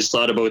rugby guys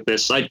thought about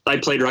this. I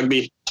played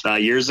rugby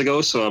years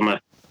ago, so I'm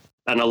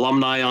an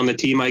alumni on the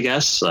team, I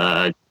guess.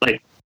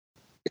 Like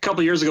a couple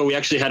of years ago, we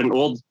actually had an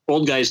old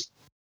guys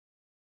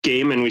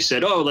game, and we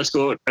said, "Oh, let's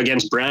go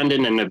against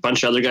Brandon and a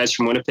bunch of other guys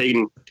from Winnipeg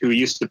who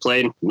used to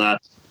play."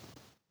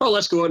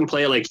 Let's go out and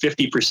play at like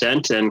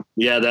 50%. And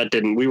yeah, that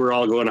didn't. We were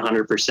all going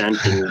 100%.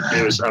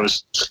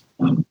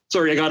 And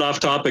sorry, I got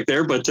off topic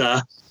there, but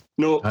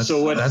no.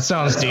 That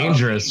sounds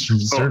dangerous,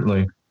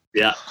 certainly.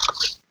 Yeah.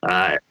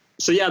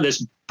 So yeah,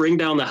 this Bring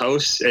Down the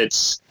House,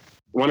 it's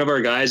one of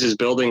our guys is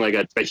building like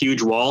a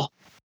huge wall,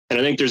 and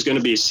I think there's going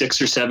to be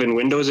 6 or 7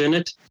 windows in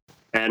it,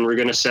 and we're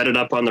going to set it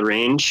up on the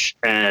range,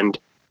 and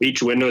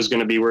each window is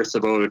going to be worth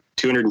about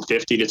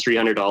 $250 to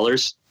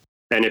 $300.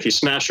 And if you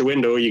smash a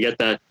window, you get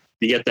that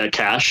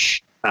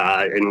cash.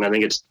 And I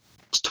think it's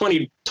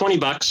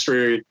 $20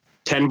 for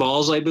 10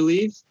 balls, I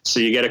believe. So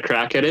you get a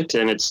crack at it,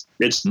 and it's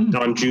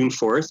on June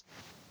 4th.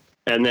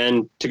 And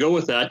then to go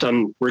with that,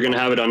 we're going to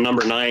have it on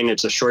number 9.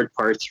 It's a short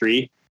par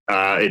 3.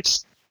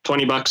 It's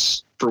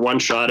 $20 for one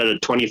shot at a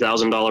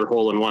 $20,000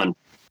 hole in one.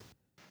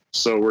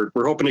 So we're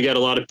hoping to get a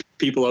lot of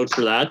people out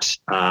for that.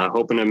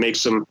 Hoping to make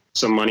some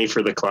money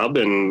for the club.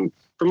 And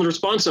from the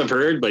response I've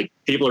heard, like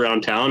people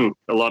around town,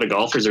 a lot of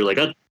golfers are like,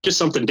 oh, just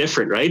something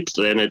different, right?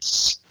 And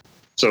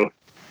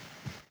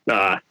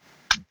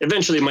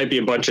eventually it might be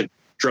a bunch of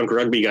drunk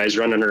rugby guys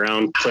running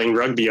around playing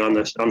rugby on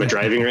the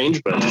driving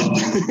range, but.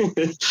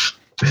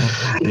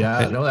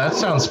 Yeah, no, that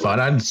sounds fun.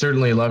 I'd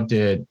certainly love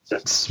to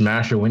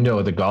smash a window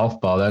with a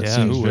golf ball. That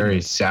seems very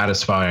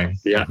satisfying.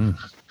 Yeah.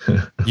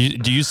 You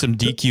use some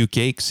DQ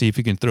cakes, see if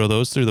you can throw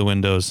those through the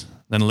windows,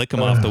 then lick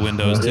them off the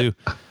windows too.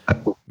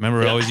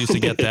 Remember, I always used to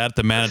get that,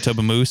 the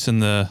Manitoba Moose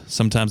and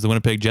sometimes the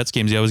Winnipeg Jets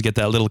games. You always get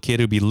that little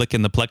kid who'd be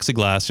licking the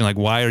plexiglass. You're like,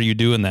 why are you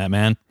doing that,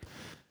 man?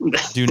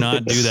 Do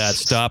not do that.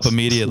 Stop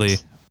immediately.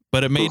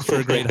 But it made for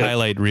a great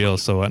highlight reel.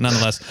 So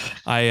nonetheless,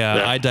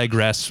 I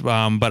digress.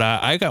 But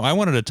I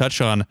wanted to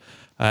touch on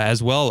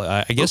as well.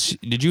 I guess,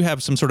 did you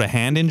have some sort of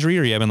hand injury,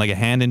 or you having like a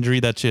hand injury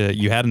that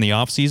you had in the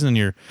off season and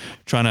you're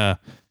trying to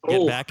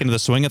get back into the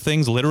swing of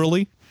things,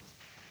 literally?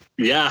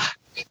 Yeah,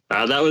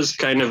 that was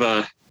kind of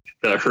a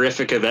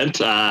horrific event.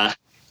 So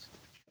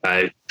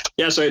I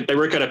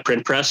work at a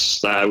print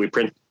press. We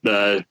print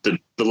the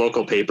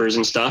local papers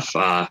and stuff.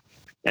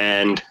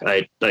 And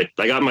I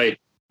got my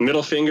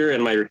middle finger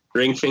and my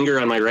ring finger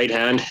on my right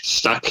hand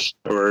stuck,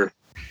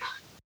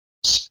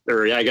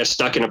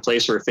 stuck in a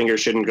place where a finger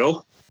shouldn't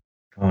go.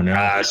 Oh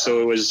no.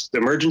 So it was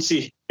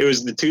emergency. It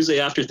was the Tuesday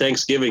after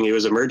Thanksgiving. It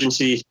was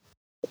emergency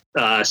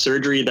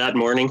surgery that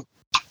morning.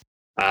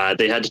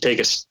 They had to take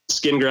a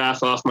skin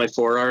graft off my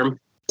forearm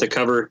to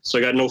cover. So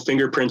I got no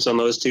fingerprints on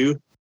those two.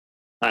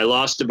 I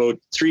lost about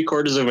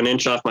 3/4 of an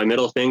inch off my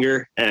middle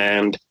finger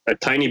and a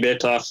tiny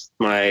bit off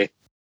my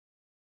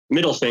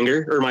middle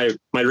finger, or my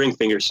ring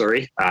finger.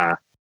 Sorry.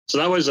 So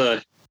that was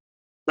a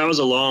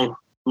long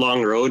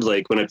road.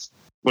 Like when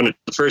the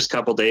first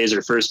couple days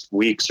or first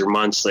weeks or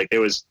months, like it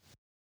was,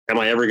 am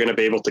I ever going to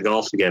be able to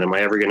golf again? Am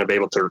I ever going to be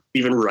able to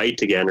even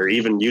write again or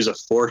even use a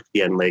fork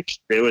again? Like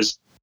it was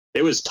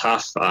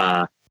tough.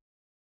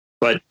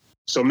 But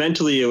so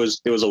mentally it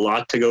was a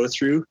lot to go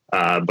through.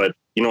 But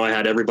you know, I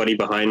had everybody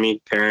behind me,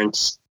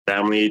 parents,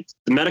 family.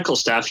 The medical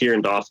staff here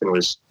in Dauphin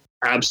was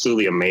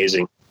absolutely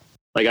amazing.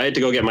 Like I had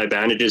to go get my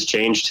bandages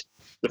changed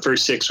the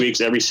first 6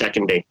 weeks every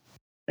second day.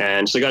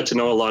 And so I got to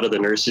know a lot of the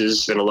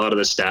nurses and a lot of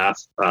the staff.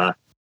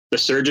 The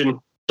surgeon,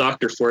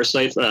 Dr.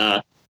 Forsyth,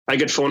 I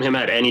could phone him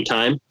at any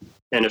time.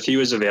 And if he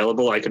was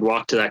available, I could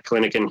walk to that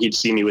clinic and he'd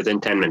see me within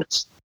 10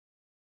 minutes.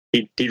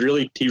 He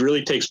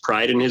really takes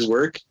pride in his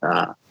work.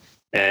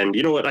 And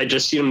you know what? I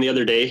just seen him the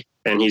other day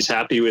and he's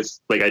happy with,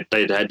 like, I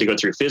had to go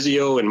through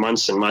physio and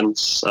months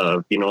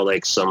of, you know,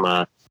 like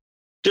some,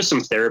 just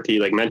some therapy,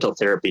 like mental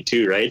therapy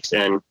too. Right.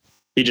 And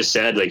he just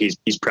said, like,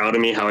 he's proud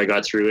of me, how I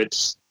got through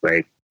it.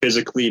 Like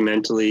physically,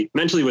 mentally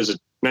was,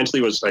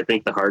 I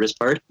think, the hardest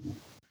part.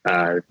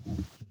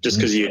 Just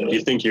because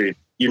you think you're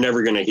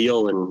never going to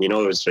heal. And, you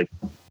know, it's like,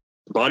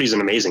 the body's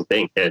an amazing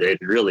thing. It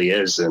really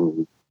is.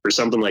 And for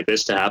something like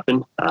this to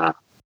happen,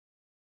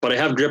 but I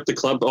have gripped the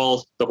club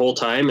the whole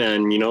time.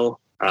 And, you know,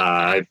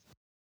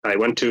 I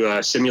went to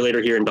a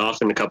simulator here in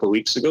Dauphin a couple of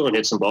weeks ago and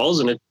hit some balls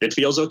and it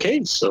feels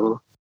okay.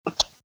 So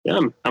yeah,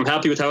 I'm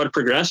happy with how it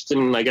progressed,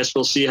 and I guess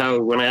we'll see how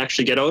when I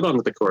actually get out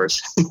onto the course.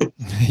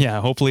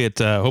 Yeah, hopefully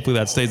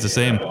that stays the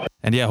same,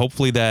 and yeah,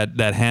 hopefully that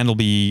hand will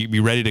be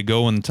ready to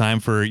go in time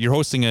for. You're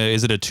hosting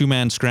is it a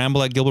 2-man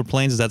scramble at Gilbert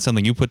Plains? Is that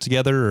something you put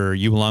together, or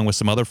you along with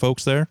some other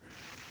folks there?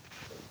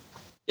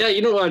 Yeah,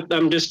 you know what?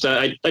 I'm just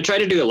I tried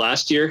to do it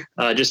last year,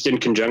 just in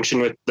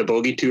conjunction with the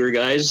Bogey Tour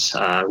guys,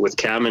 with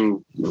Cam,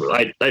 and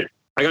I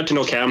got to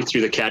know Cam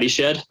through the Caddy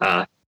Shed.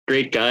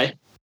 Great guy.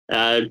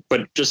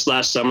 But just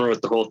last summer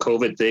with the whole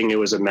COVID thing, it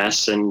was a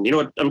mess. And you know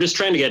what? I'm just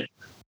trying to get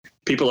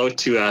people out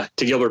to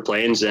Gilbert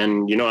Plains.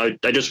 And, you know,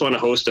 I just want to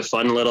host a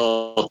fun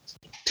little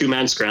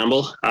 2-man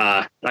scramble.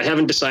 I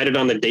haven't decided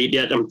on the date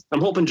yet.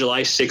 I'm hoping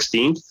July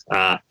 16th.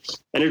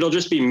 And it'll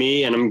just be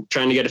me. And I'm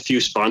trying to get a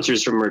few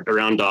sponsors from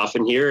around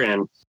Dauphin here.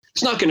 And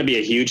it's not going to be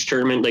a huge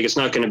tournament. Like, it's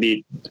not going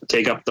to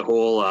take up the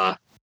whole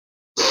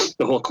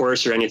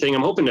course or anything.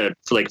 I'm hoping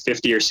for like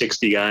 50 or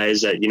 60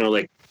 guys that, you know,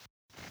 like,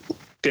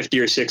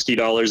 $50 or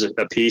 $60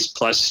 a piece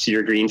plus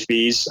your green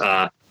fees.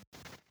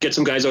 Get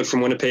some guys out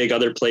from Winnipeg,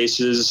 other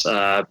places,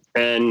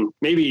 and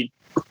maybe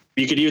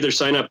you could either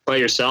sign up by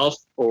yourself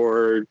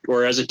or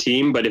as a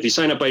team. But if you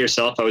sign up by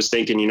yourself, I was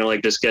thinking, you know,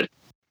 like just get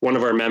one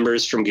of our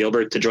members from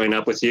Gilbert to join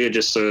up with you,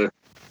 just so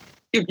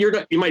you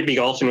might be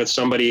golfing with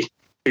somebody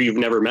who you've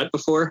never met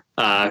before,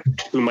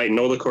 who might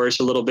know the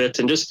course a little bit,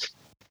 and just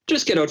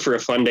get out for a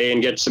fun day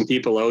and get some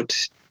people out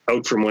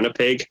from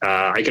Winnipeg.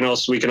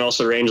 We can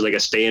also arrange like a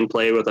stay and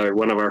play with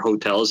one of our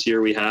hotels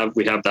here. We have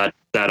that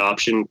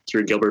option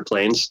through Gilbert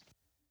Plains.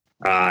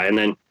 And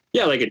then,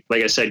 yeah, like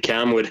I said,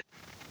 Cam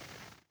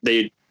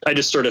I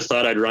just sort of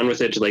thought I'd run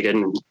with it. Like,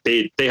 and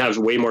they have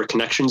way more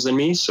connections than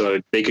me, so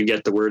they could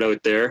get the word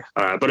out there.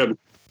 But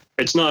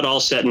it's not all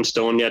set in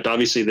stone yet.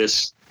 Obviously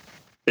this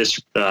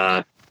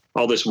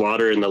all this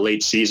water in the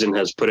late season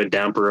has put a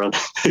damper on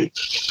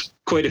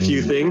quite a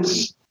few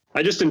things.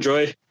 I just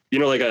enjoy, you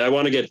know, like I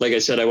want to get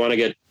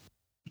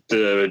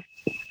the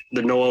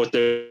know out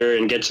there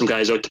and get some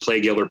guys out to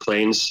play Gilbert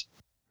Plains.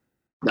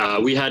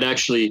 We had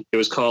it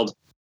was called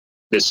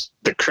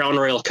the Crown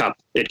Royal Cup.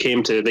 It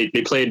came to, they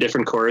play a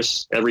different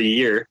course every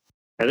year.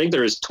 I think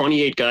there was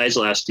 28 guys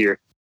last year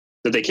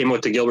that they came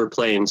out to Gilbert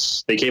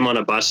Plains. They came on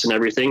a bus and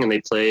everything, and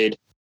they played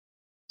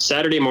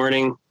Saturday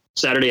morning,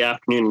 Saturday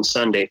afternoon, and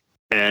Sunday.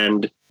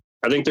 And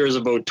I think there was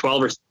about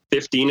 12 or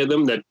 15 of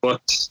them that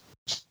booked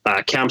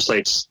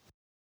campsites,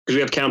 because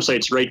we have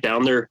campsites right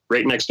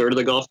next door to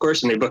the golf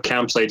course, and they booked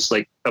campsites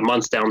like a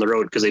month down the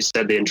road because they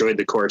said they enjoyed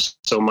the course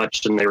so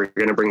much and they were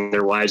going to bring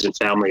their wives and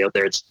family out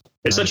there. It's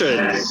such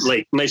a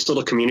like nice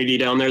little community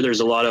down there. There's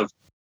a lot of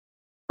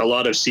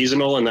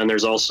seasonal, and then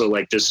there's also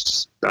like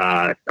just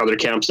other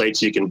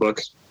campsites you can book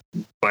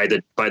by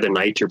the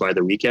night or by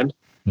the weekend.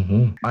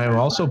 Mm-hmm. I am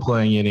also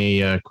playing in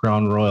a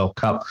Crown Royal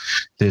Cup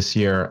this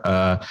year.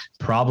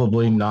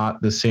 Probably not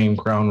the same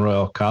Crown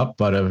Royal Cup,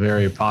 but a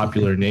very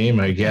popular name,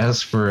 I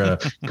guess, for a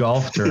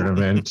golf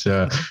tournament.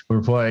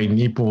 We're playing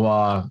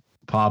Neepawa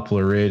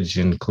Poplar Ridge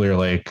and Clear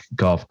Lake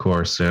Golf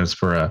Course. And it's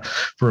for a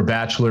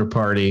bachelor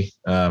party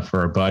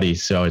for a buddy.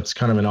 So it's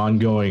kind of an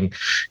ongoing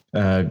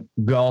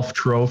golf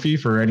trophy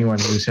for anyone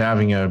who's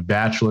having a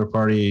bachelor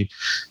party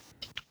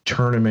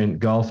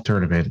golf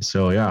tournament.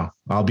 So yeah,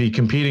 I'll be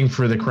competing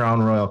for the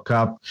Crown Royal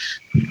Cup.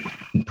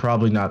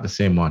 Probably not the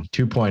same one.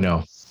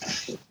 2.0.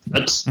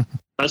 That's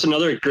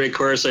another great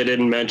course I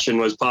didn't mention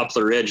was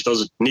Poplar Ridge.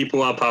 Those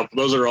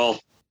those are all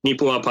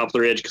Neepawa,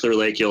 Poplar Ridge, Clear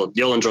Lake.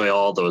 You'll enjoy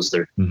all those.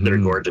 They're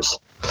gorgeous.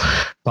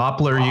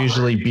 Poplar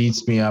usually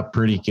beats me up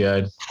pretty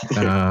good,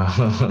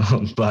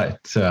 but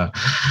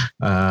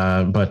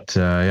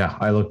yeah,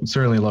 I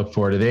certainly look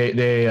forward to it.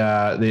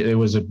 It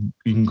was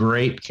in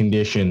great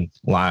condition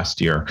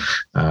last year,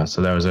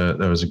 so that was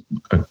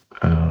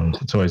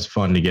it's always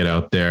fun to get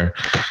out there.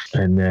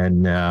 And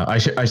then I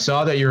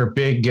saw that you're a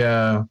big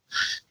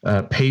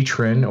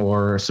patron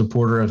or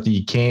supporter of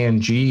the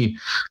KNG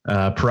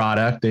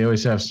product. They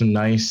always have some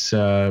nice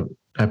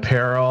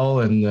apparel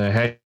and the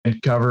head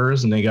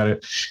covers, and they got a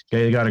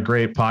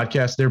great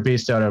podcast. They're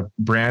based out of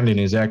Brandon,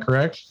 is that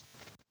correct?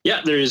 Yeah,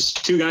 there's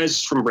two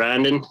guys from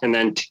Brandon, and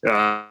then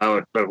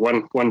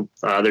one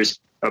there's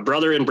a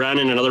brother in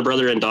Brandon, another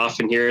brother in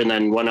Dauphin here, and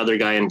then one other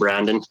guy in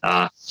Brandon.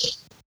 I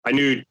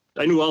knew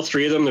all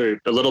three of them.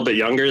 They're a little bit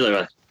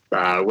younger.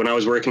 When I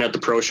was working at the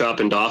pro shop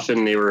in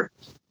Dauphin, they were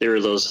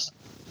those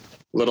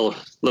little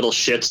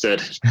shits that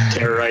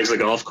terrorize the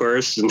golf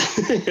course. And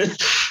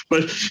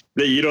but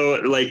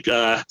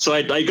so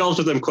I golfed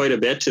with them quite a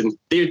bit, and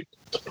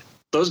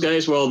those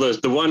guys. Well,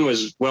 the one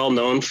was well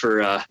known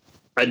for.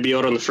 I'd be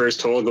out on the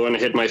first hole going to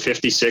hit my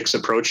 56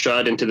 approach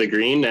shot into the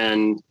green,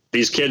 and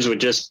these kids would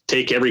just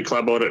take every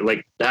club out,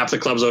 like half the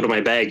clubs out of my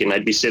bag, and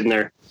I'd be sitting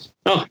there.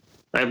 Oh,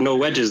 I have no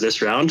wedges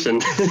this round.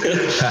 And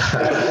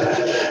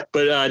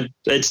but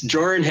it's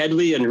Joran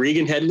Headley and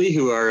Regan Headley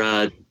who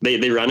are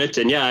they run it,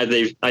 and yeah,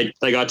 I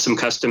got some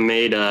custom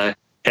made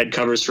head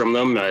covers from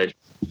them. I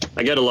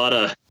got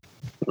a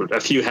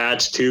few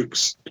hats,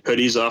 toques,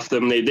 hoodies off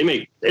them. They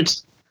make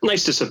it's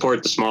nice to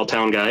support the small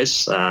town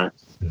guys.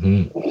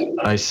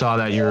 I saw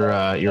that you're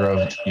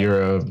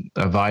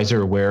a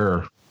visor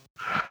wearer.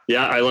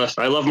 Yeah, I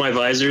love my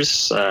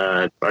visors.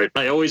 I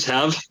always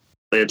have.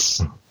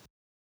 It's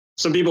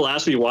some people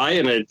ask me why,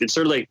 and it's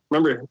sort of like,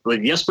 remember,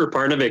 like Jesper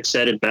Parnevik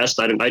said it best.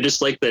 I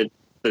just like the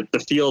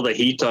feel of the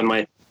heat on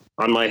my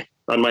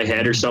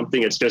head or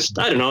something. It's just,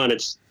 I don't know, and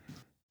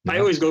I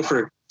always go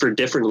for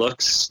different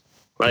looks.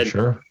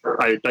 Sure.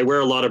 I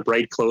wear a lot of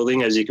bright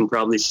clothing, as you can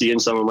probably see in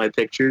some of my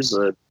pictures.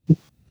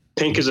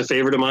 Pink is a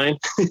favorite of mine.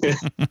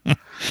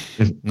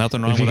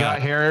 Nothing wrong with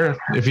that.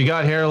 If you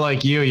got hair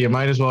like you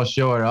might as well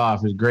show it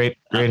off. It's great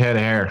head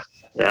of hair.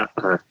 Yeah,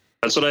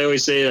 that's what I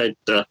always say.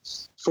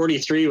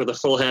 43 with a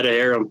full head of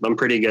hair, I'm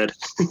pretty good.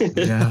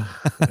 Yeah.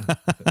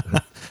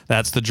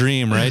 That's the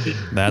dream, right?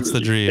 That's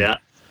the dream. Yeah.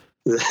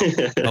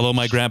 Although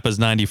my grandpa's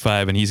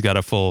 95 and he's got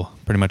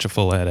pretty much a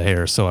full head of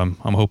hair, so I'm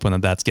hoping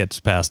that gets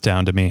passed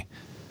down to me.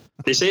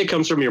 They say it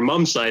comes from your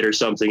mom's side or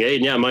something, eh?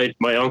 And yeah, my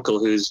uncle,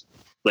 who's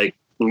like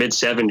mid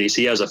 70s,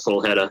 he has a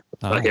full head of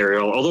hair,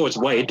 although it's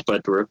white,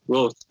 but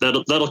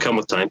that'll come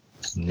with time.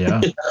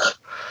 Yeah.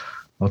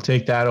 I'll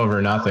take that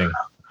over nothing.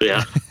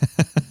 Yeah.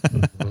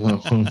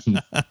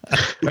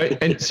 Right.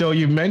 And so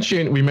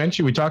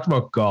we talked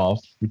about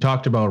golf, we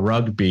talked about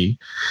rugby,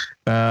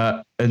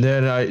 and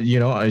then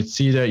I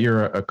see that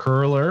you're a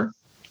curler.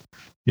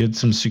 You had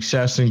some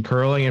success in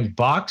curling and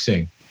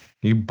boxing.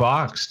 You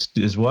boxed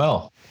as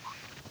well.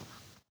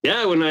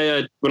 Yeah, when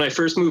I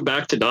first moved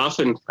back to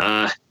Dauphin,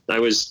 I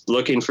was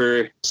looking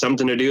for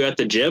something to do at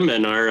the gym,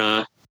 and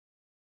the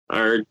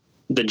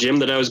gym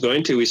that I was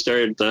going to, we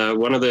started.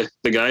 One of the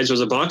guys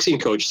was a boxing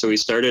coach, so we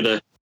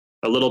started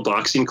a little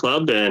boxing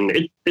club,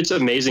 and it's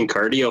amazing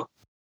cardio.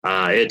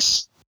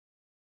 It's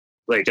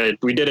like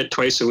we did it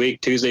twice a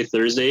week, Tuesday,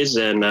 Thursdays,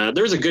 and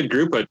there was a good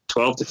group of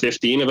 12 to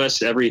 15 of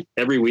us every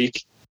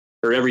week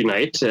or every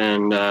night,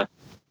 and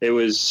it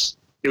was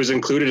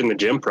included in the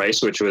gym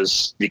price, which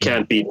was, you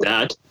can't beat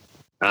that.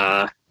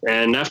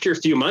 And after a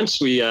few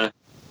months, we got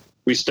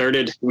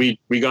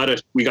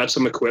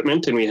some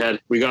equipment, and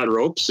we got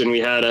ropes, and we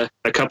had a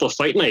couple of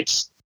fight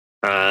nights.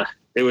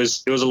 It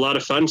was a lot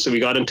of fun. So we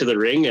got into the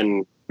ring,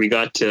 and we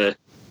got to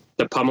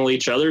pummel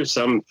each other.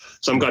 Some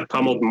got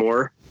pummeled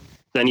more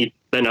than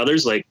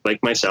others, like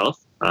myself.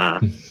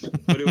 But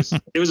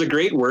it was a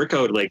great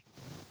workout, like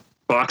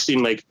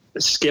boxing, like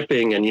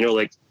skipping, and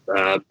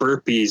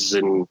burpees.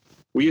 And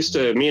me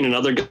and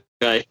another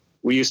guy,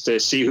 we used to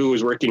see who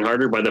was working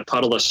harder by the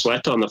puddle of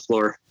sweat on the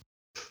floor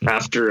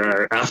after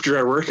our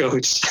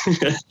workouts.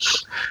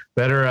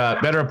 Better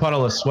a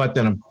puddle of sweat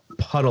than a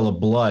puddle of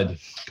blood,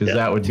 because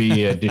that would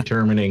be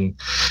determining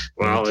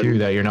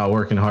that you're not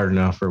working hard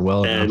enough or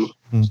well enough.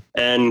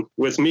 And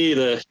with me,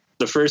 the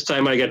first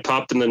time I get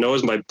popped in the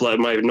nose, my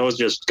nose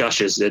just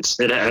gushes. It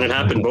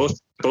happened both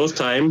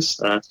times.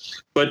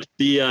 But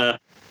we would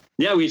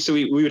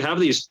have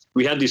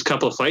these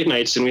couple of fight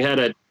nights, and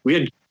we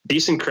had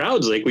decent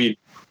crowds. Like we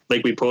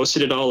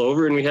posted it all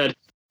over, and we had,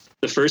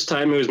 the first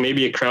time it was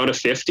maybe a crowd of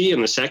 50,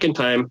 and the second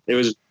time it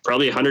was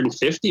probably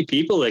 150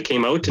 people that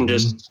came out, and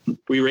just,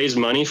 we raised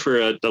money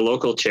for the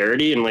local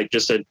charity, and like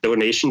just a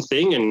donation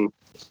thing. And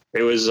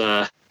it was,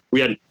 the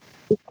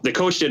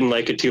coach didn't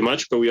like it too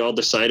much, but we all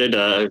decided,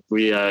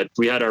 we had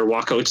our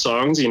walkout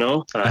songs,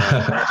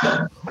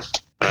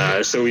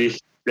 so we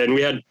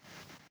had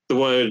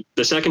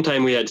the second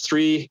time we had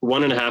 3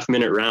 1.5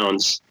 minute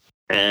rounds,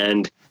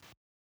 And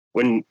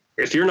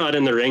if you're not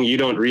in the ring, you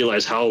don't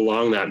realize how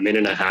long that minute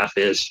and a half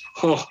is.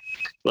 Oh,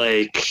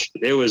 like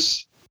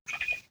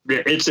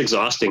it's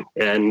exhausting.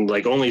 And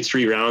like only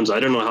 3 rounds. I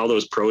don't know how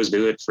those pros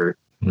do it for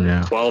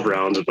 12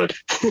 rounds, but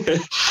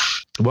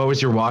what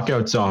was your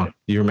walkout song?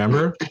 Do you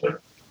remember?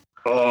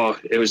 Oh,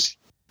 it was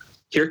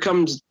Here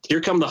Come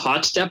the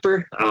Hot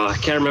Stepper. I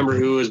can't remember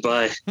who it was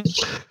by.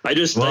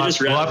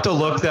 We'll have to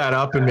look that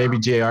up, and maybe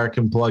JR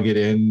can plug it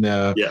in.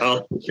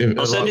 I'll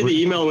send you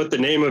the email with the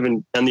name of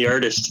and the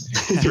artist.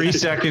 3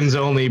 seconds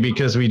only,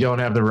 because we don't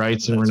have the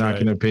rights and we're not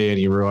going to pay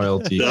any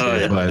royalties.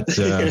 But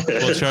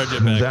we'll charge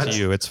it back to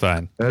you. It's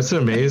fine. That's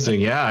amazing.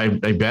 Yeah,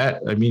 I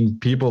bet. I mean,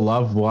 people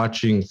love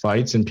watching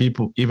fights, and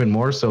people, even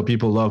more so,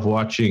 people love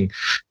watching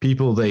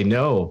people they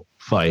know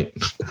fight.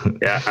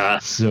 Yeah.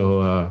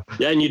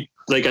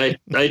 And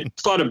I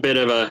fought a bit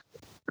of a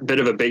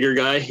bigger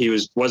guy. He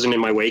wasn't in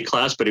my weight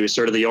class, but he was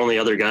sort of the only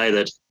other guy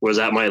that was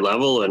at my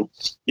level. And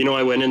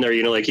I went in there,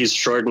 like he's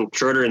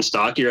shorter and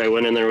stockier. I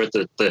went in there with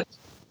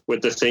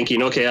the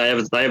thinking, okay, I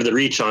have the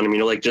reach on him.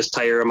 Like just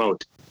tire him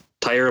out.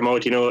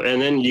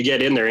 And then you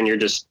get in there and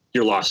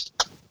you're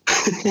lost.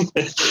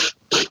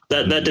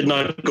 That did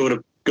not go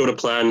to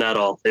plan at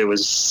all. It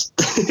was,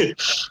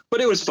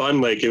 but it was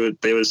fun. Like it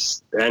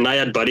was, and I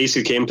had buddies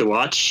who came to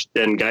watch,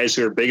 and guys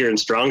who are bigger and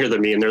stronger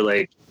than me. And they're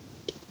like,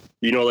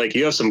 like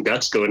you have some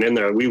guts going in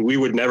there. We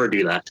would never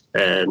do that.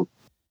 And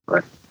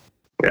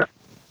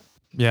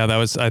yeah, that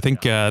was, I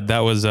think that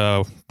was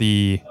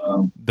the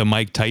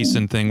Mike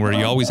Tyson thing, where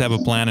you always have a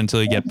plan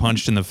until you get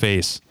punched in the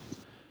face.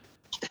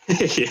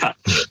 Yeah.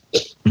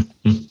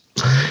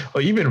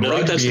 Well, even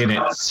rugby in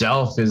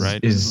itself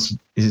is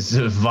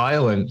a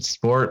violent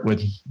sport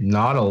with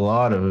not a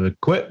lot of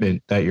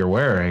equipment that you're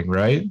wearing,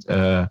 right?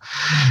 Yeah.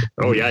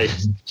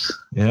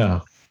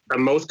 A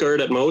mouth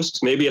guard at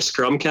most, maybe a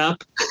scrum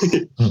cap.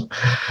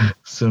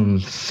 Some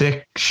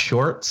thick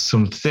shorts,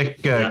 some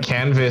thick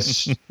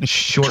canvas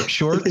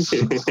shorts.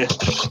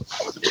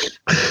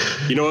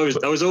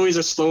 I was always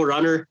a slow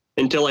runner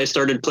until I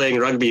started playing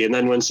rugby. And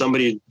then when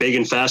somebody big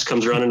and fast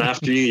comes running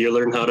after you, you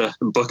learn how to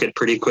book it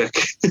pretty quick.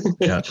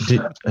 Yeah.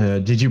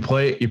 Did you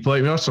play?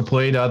 You also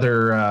played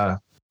other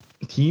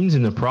teams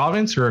in the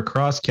province or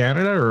across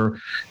Canada, or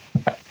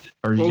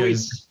are you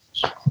guys?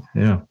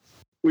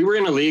 We were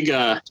in a league.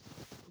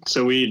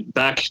 So way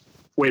back,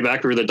 we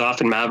were the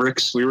Dauphin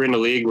Mavericks. We were in a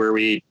league where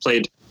we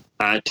played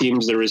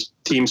teams. There was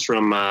teams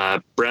from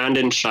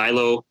Brandon,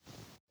 Shiloh,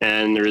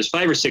 and there was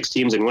 5 or 6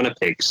 teams in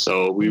Winnipeg.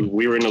 So we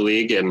were in a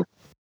league, and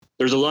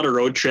there's a lot of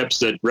road trips.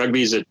 That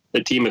rugby's a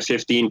team of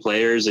 15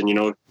 players,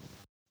 and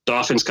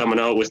Dauphin's coming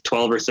out with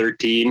 12 or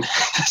 13.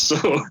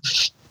 So,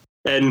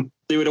 and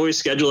they would always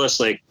schedule us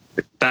like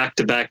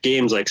back-to-back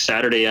games, like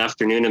Saturday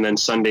afternoon and then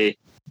Sunday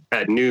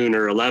at noon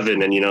or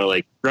 11. And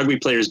like rugby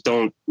players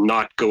don't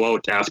not go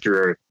out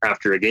after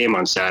a game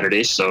on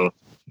Saturday. So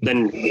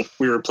then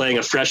we were playing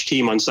a fresh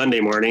team on Sunday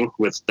morning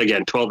with,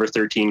 again, 12 or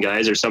 13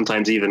 guys, or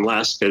sometimes even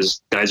less,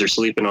 because guys are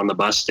sleeping on the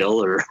bus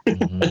still, or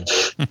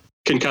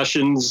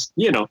concussions,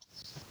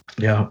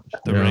 Yeah.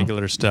 The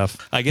regular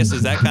stuff. I guess,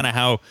 is that kind of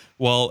how,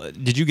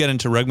 did you get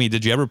into rugby?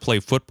 Did you ever play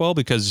football?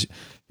 Because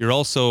you're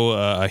also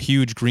a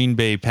huge Green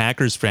Bay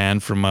Packers fan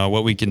from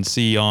what we can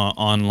see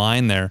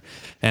online there.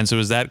 And so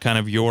is that kind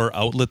of your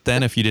outlet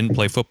then? If you didn't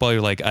play football,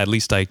 you're like, at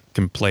least I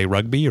can play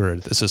rugby, or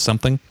this is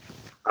something?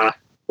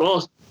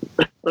 Well,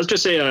 let's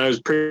just say I was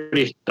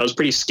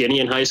pretty skinny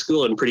in high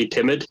school and pretty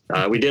timid.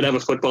 We did have a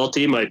football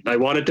team. I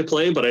wanted to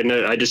play, but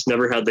I just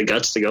never had the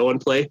guts to go and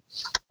play.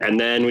 And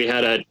then we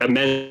had a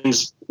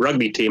men's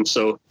rugby team.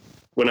 So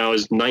when I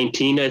was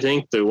 19, I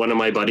think, one of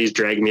my buddies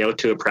dragged me out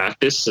to a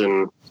practice,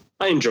 and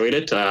I enjoyed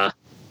it. The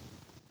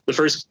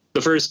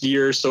first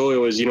year or so, it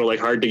was, like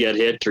hard to get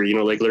hit, or,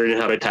 like learning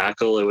how to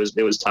tackle. It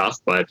was tough,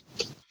 but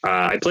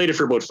I played it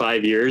for about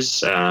 5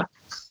 years. And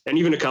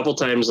even a couple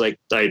times, like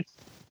I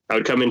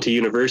would come into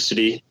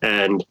university,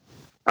 and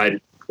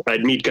I'd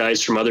meet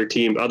guys from other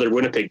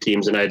Winnipeg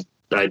teams, and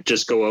I'd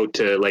just go out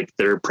to like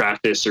their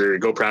practice or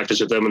go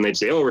practice with them, and they'd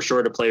say, "Oh, we're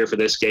short a player for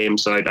this game."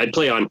 So I'd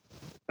play on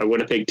a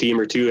Winnipeg team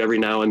or two every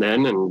now and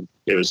then. And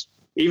it was,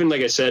 even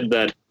like I said,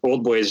 that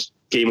Old Boys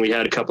game we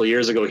had a couple of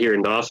years ago here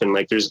in Dauphin,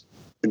 like there's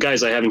the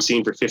guys I haven't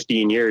seen for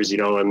 15 years,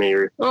 and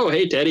they're, "Oh,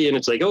 hey, Teddy." And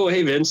it's like, "Oh,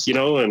 hey, Vince,"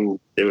 and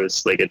it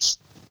was like, it's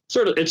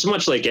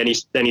much like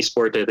any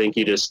sport. I think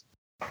you just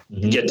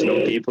get to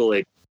know people,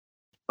 like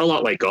a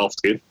lot like golf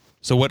too.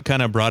 So what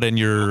kind of brought in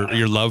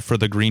your love for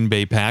the Green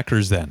Bay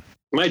Packers then?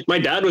 My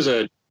dad was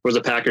a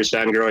Packers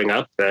fan growing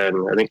up,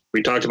 and I think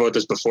we talked about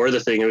this before the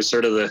thing. It was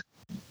sort of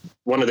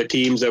one of the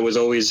teams that was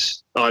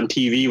always on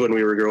TV when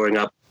we were growing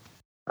up.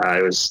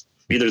 It was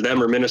either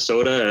them or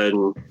Minnesota,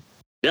 and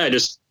yeah,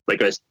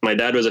 my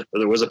dad was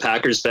a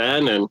Packers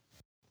fan, and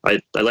I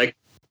like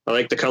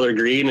the color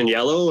green and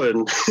yellow,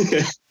 and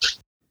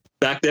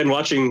back then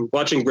watching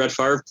Brett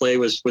Favre play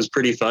was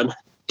pretty fun.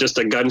 Just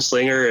a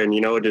gunslinger,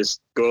 and just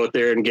go out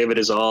there and give it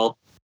his all.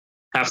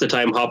 Half the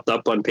time hopped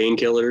up on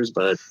painkillers,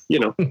 but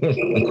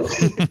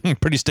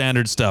pretty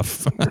standard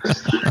stuff.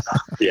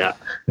 Yeah.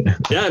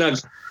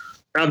 And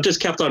I've just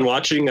kept on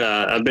watching.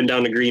 I've been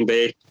down to Green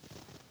Bay,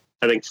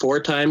 I think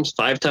 5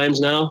 times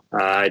now.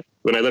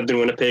 When I lived in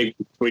Winnipeg,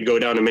 we'd go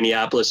down to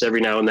Minneapolis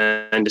every now and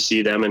then to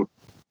see them and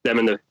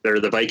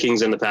the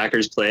Vikings and the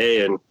Packers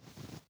play, and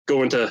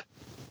go into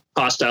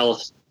hostile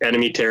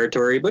enemy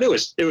territory. But it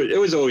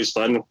was always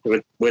fun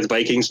with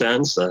Vikings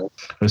fans,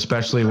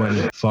 especially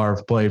when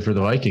Favre played for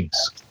the Vikings.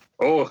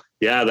 Oh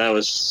yeah, that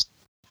was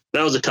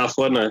a tough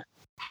one.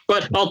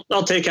 But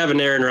I'll take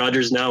having Aaron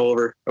Rodgers now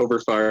over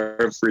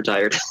Favre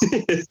retired.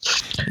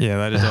 Yeah,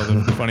 that is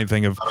the funny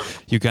thing of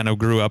you kind of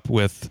grew up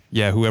with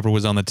whoever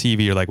was on the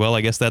TV. You're like, well,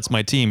 I guess that's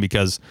my team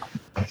because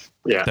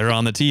they're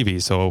on the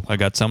TV, so I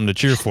got something to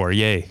cheer for.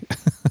 Yay!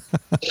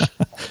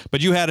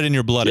 But you had it in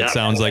your blood. It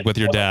sounds like with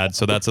your dad,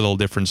 so that's a little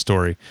different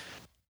story.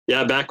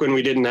 Yeah, back when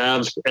we didn't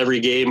have every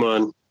game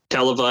on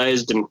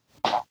televised and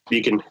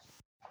you can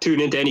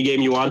tune into any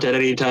game you want at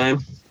any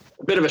time.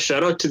 A bit of a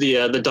shout out to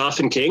the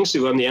Dauphin Kings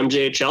who won the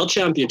MJHL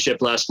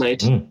championship last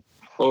night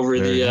over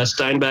the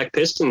Steinbach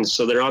Pistons.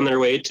 So they're on their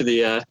way to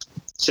the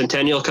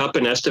Centennial Cup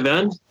in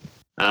Estevan.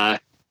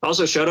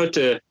 Also shout out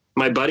to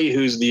my buddy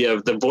who's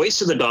the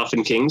voice of the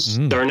Dauphin Kings,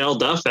 Darnell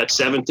Duff at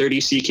 730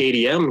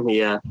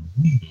 CKDM.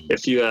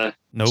 If you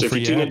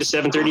tune into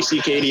 730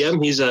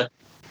 CKDM,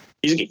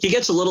 he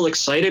gets a little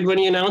excited when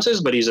he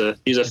announces, but he's a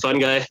fun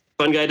guy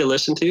to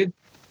listen to.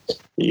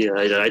 Yeah,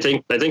 I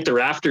think the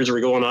rafters were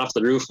going off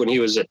the roof when he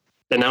was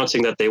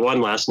announcing that they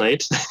won last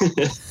night.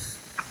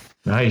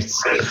 Nice.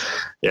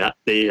 Yeah,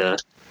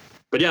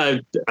 but yeah,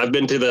 I've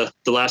been to the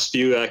last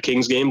few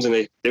Kings games, and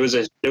it was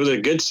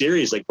a good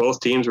series. Like both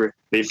teams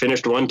they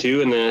finished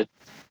 1-2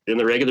 in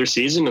the regular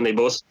season, and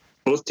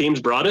both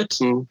teams brought it,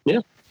 and yeah.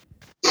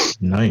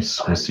 Nice.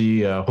 We'll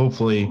see.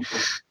 Hopefully,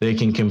 they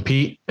can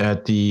compete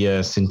at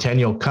the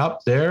Centennial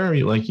Cup there,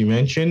 like you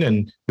mentioned.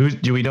 And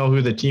do we know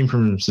who the team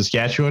from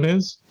Saskatchewan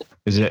is?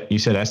 Is it, you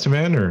said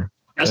Estevan or?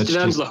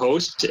 Estevan's the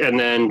host, and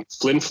then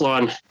Flin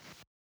Flon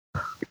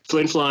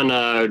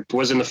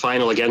was in the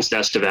final against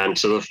Estevan,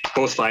 so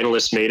both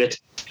finalists made it.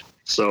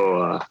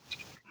 So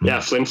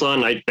Flin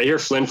Flon. I hear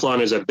Flin Flon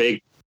is a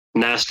big,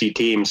 nasty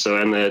team. So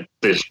and the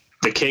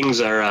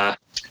Kings are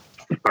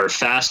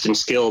fast and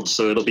skilled,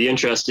 so it'll be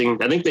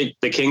interesting. I think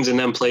the Kings and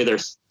them play their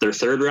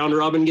third round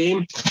robin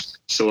game,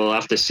 so we'll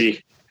have to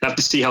see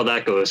how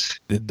that goes.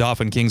 The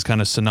Dauphin Kings kind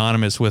of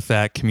synonymous with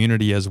that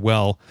community as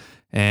well.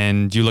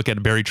 And you look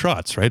at Barry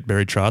Trotz, right?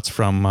 Barry Trotz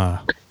from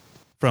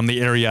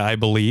the area, I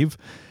believe.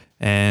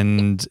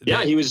 And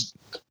he was.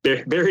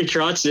 Barry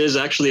Trotz is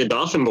actually a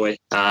Dauphin boy.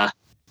 A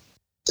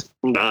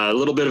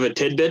little bit of a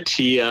tidbit.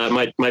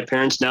 My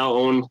parents now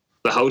own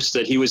the house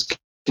that he was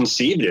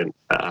conceived in.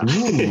 Oh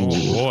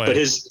boy! But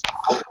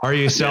are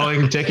you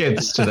selling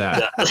tickets to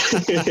that?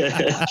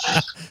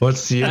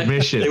 What's the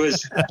admission? It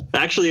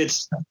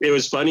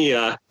was funny.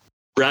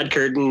 Brad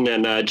Curtin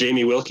and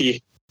Jamie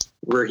Wilkie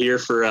were here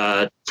for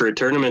a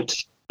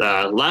tournament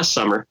last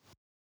summer,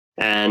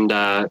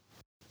 and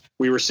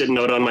we were sitting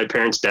out on my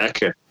parents' deck.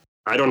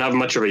 I don't have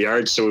much of a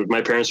yard, so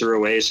my parents were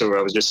away, so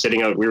I was just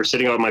sitting out. We were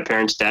sitting out on my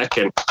parents' deck,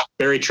 and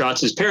Barry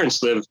Trotz's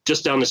parents live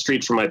just down the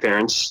street from my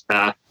parents.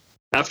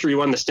 After he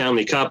won the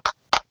Stanley Cup,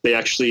 they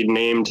actually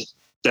named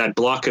that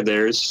block of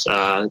theirs,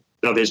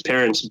 of his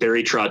parents,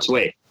 Barry Trotz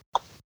Way.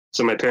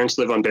 So my parents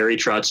live on Barry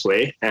Trotz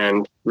Way,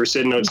 and we're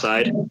sitting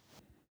outside.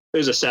 It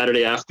was a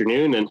Saturday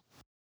afternoon, and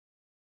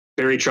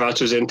Barry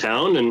Trotz was in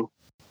town, and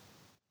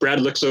Brad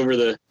looks over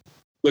the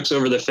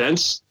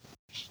fence.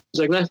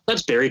 He's like,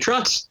 "That's Barry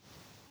Trotz."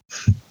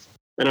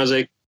 And I was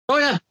like, "Oh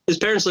yeah, his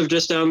parents live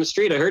just down the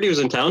street. I heard he was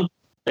in town."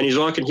 And he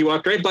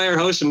walked right by our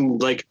house,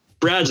 and like,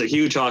 Brad's a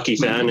huge hockey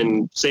fan,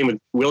 and same with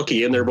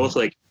Wilkie, and they're both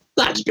like,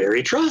 "That's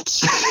Barry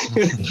Trotz."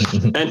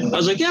 And I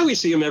was like, "Yeah, we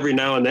see him every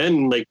now and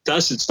then." Like, to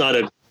us, it's not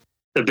a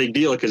big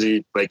deal because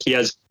he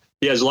has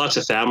lots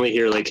of family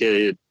here. Like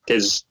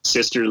his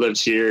sister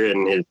lives here,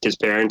 and his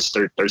parents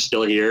are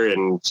still here,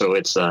 and so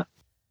it's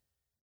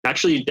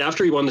actually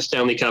after he won the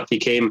Stanley Cup, he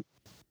came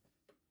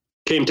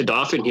to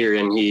Dauphin here,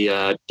 and he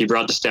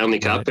brought the Stanley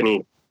Cup, and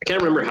I can't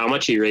remember how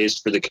much he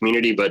raised for the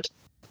community, but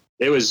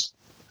it was,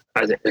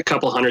 I think, a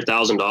couple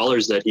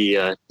 $100,000 that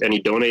he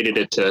donated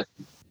it to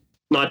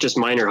not just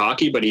minor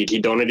hockey, but he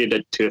donated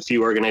it to a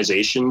few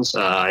organizations.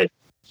 I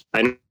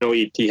know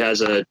he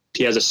has a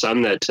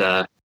son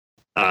that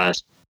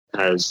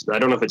has, I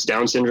don't know if it's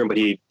Down syndrome, but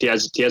he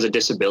has a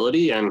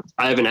disability, and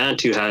I have an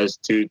aunt who has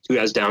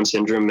Down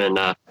syndrome, and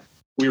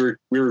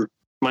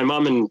my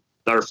mom and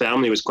our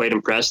family was quite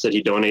impressed that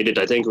he donated.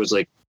 I think it was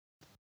like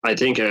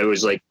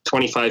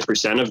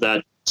 25% of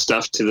that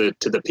stuff to the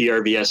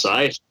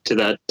PRVSI, to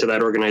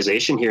that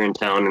organization here in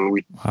town, and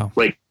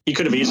he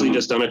could have easily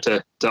just done it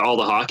to all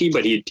the hockey,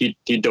 but he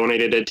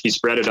donated it. He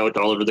spread it out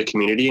all over the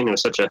community, and it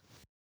was such a.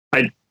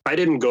 I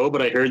didn't go,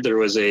 but I heard there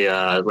was an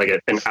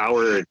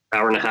hour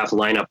and a half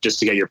lineup just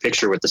to get your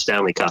picture with the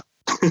Stanley Cup.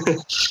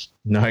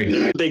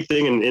 Nice. Big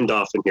thing in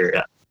Dauphin here,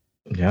 yeah.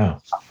 Yeah,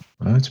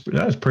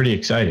 that's pretty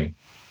exciting.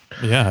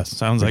 Yeah,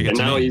 sounds like it.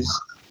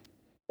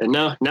 And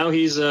now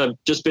he's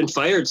just been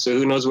fired, so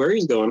who knows where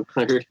he's going?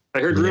 I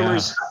heard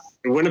rumors.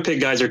 The Winnipeg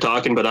guys are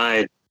talking, but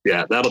I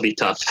yeah, that'll be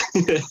tough.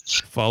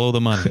 Follow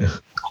the money.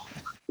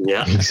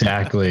 Yeah,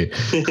 exactly.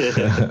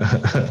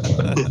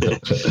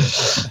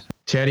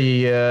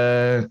 Teddy,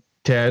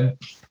 Ted,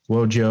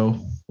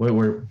 Wojo,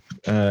 we're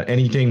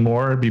anything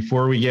more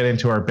before we get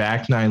into our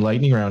back nine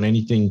lightning round?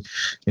 Anything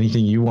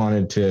you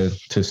wanted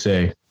to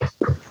say?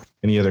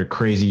 Any other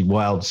crazy,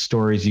 wild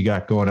stories you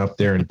got going up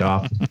there in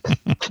Dauphin?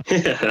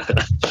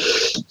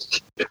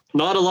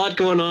 Not a lot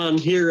going on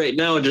here right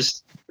now.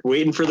 Just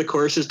waiting for the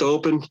courses to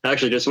open.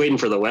 Actually, just waiting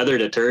for the weather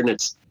to turn.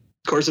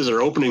 Courses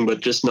are opening, but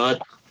just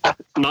not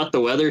the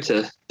weather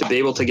to be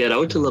able to get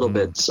out a little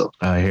bit. So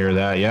I hear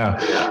that.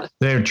 Yeah.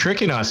 They're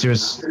tricking us. It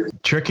was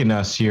tricking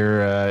us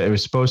here. It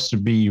was supposed to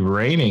be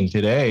raining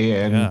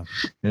today, and I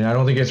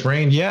don't think it's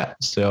rained yet.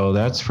 So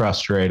that's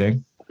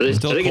frustrating. I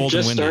still think it cold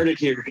just and windy. started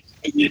here.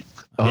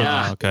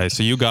 Yeah. Okay.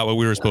 So you got what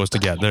we were supposed to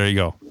get. There you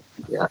go.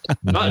 Yeah.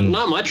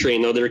 Not much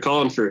rain though. They were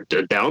calling for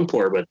a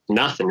downpour, but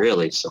nothing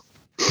really. So.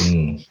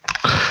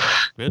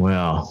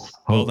 Well,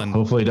 then.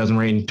 hopefully it doesn't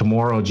rain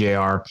tomorrow,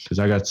 JR, because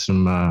I got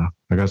some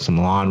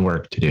lawn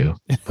work to do.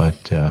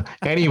 But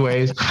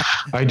anyways,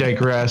 I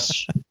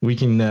digress. We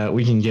can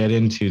get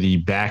into the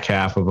back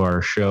half of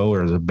our show,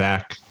 or the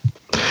back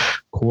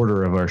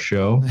quarter of our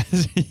show.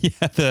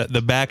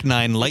 The back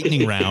nine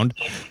lightning round,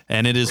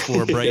 and it is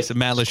for Bryce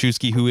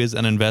Matlashewski, who is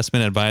an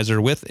investment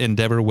advisor with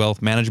Endeavor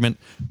Wealth Management,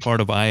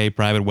 part of IA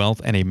Private Wealth,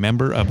 and a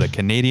member of the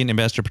Canadian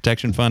Investor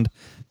Protection Fund.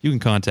 You can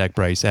contact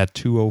Bryce at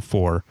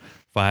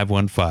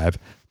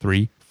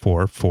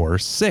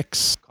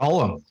 204-515-3446.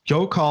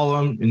 Call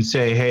him and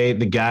say, hey,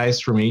 the guys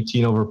from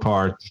 18 Over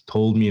Par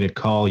told me to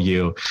call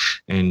you,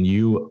 and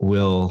you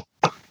will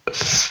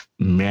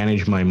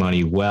manage my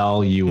money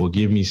well. You will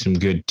give me some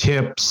good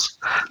tips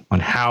on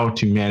how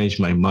to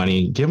manage my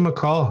money. Give him a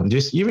call and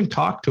just even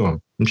talk to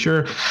him. I'm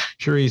sure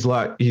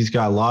he's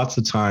got lots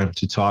of time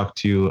to talk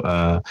to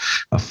a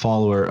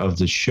follower of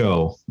the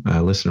show,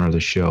 a listener of the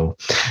show.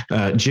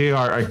 JR,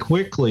 I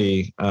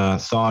quickly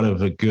thought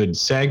of a good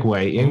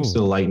segue into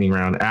the lightning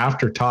round.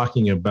 After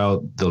talking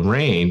about the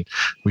rain,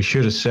 we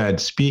should have said,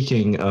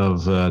 speaking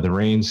of the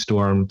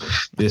rainstorm,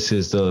 this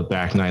is the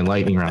back nine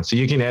lightning round. So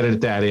you can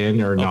edit that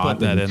in or I'll not. put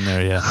that in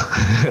there, yeah.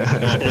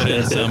 I'll put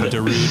in some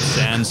Darude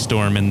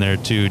sandstorm in there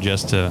too,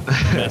 just to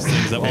mess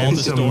things up. All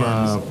the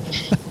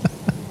storms.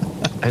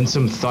 And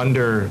some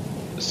thunder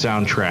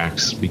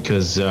soundtracks,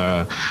 because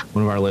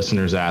one of our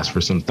listeners asked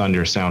for some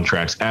thunder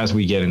soundtracks as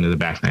we get into the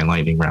back nine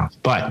lightning round.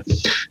 But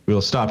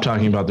we'll stop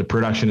talking about the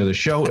production of the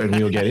show and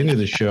we'll get into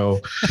the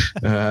show.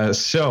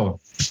 So,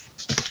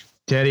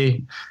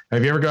 Teddy,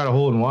 have you ever got a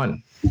hole in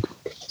one?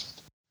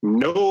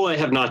 No, I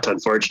have not,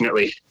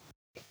 unfortunately.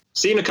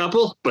 Seen a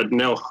couple, but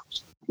no,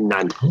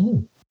 none.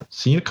 Oh,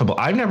 seen a couple.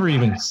 I've never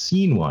even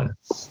seen one.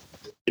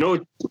 You know,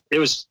 it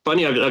was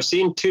funny. I've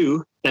seen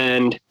two,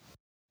 and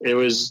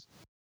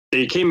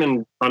they came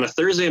in on a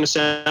Thursday and a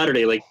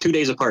Saturday, like 2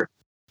 days apart.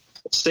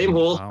 Same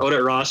hole out at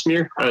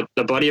Rossmere. A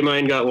buddy of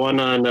mine got one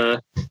on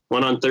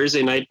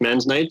Thursday night,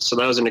 men's night, so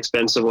that was an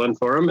expensive one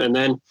for him. And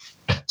then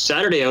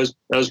Saturday, I was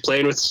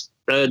playing with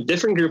a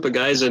different group of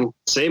guys, and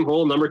same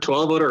hole, number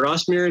 12 out at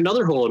Rossmere,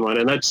 another hole in one,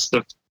 and that's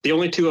the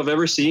only two I've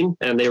ever seen,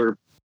 and they were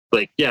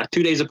 2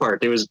 days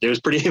apart. It was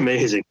pretty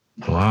amazing.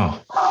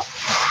 Wow,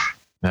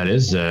 that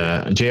is.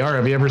 JR,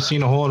 have you ever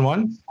seen a hole in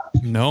one?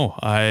 No,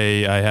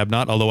 I have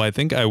not, although I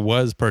think I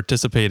was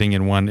participating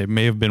in one. It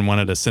may have been one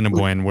at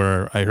Assiniboine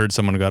where I heard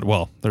someone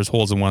there's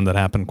holes in one that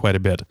happen quite a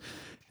bit.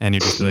 And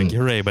you just be like,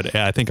 hooray. But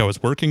I think I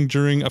was working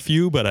during a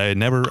few, but I had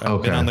never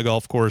been on the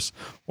golf course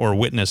or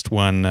witnessed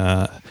one.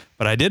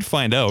 But I did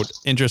find out,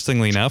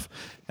 interestingly enough,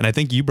 and I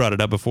think you brought it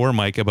up before,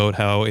 Mike, about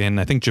how in,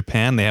 I think,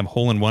 Japan, they have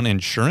hole-in-one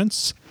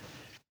insurance.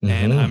 Mm-hmm.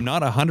 And I'm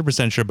not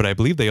 100% sure, but I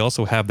believe they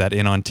also have that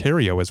in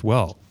Ontario as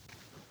well.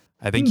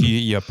 I think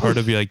you part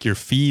of your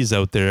fees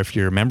out there, if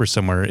you're a member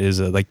somewhere,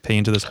 is like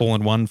paying to this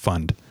hole-in-one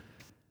fund.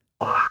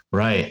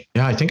 Right.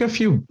 Yeah, I think a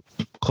few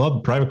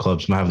private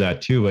clubs have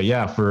that too. But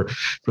yeah, for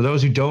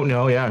those who don't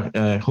know,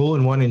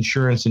 hole-in-one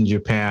insurance in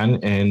Japan,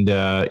 and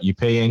you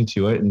pay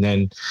into it, and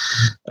then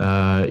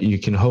you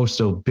can host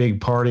a big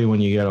party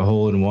when you get a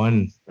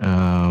hole-in-one.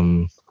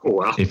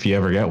 Wow. If you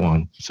ever get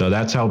one. So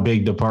that's how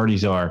big the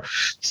parties are.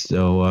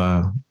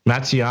 So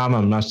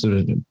Matsuyama must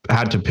have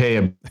had to pay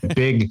a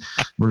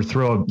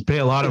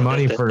lot of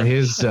money for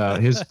his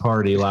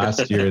party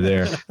last year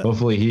there.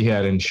 Hopefully he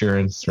had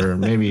insurance, or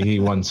maybe he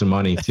won some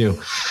money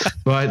too.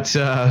 But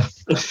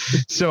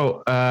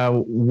so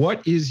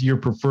what is your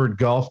preferred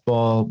golf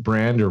ball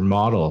brand or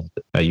model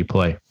that you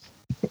play?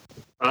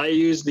 I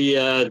use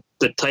the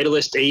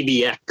Titleist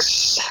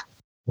AVX.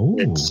 Ooh.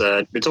 It's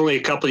only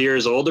a couple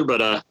years older,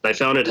 but I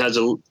found it has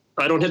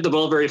I don't hit the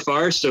ball very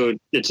far, so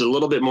it's a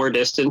little bit more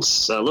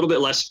distance, a little bit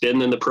less spin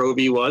than the Pro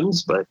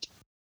V1s. But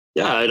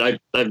yeah,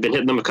 I've been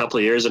hitting them a couple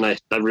of years, and I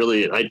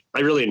really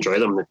enjoy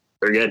them.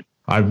 They're good.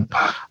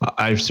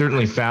 I've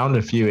certainly found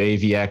a few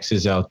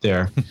AVXs out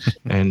there,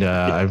 and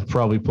I've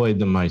probably played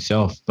them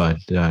myself, but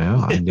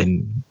I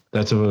didn't.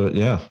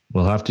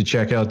 We'll have to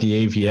check out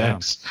the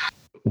AVX. Yeah.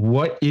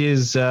 what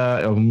is,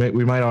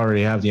 we might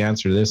already have the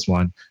answer to this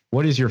one.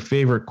 What is your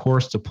favorite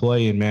course to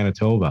play in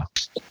Manitoba?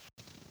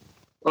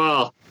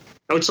 Well,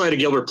 outside of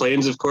Gilbert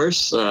Plains, of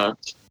course.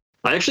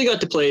 I actually got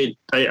to play,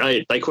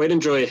 I quite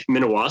enjoy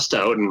Minnewasta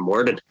out in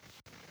Morden.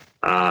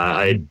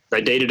 I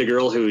dated a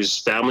girl whose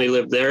family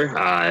lived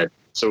there.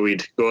 So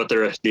we'd go out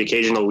there the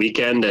occasional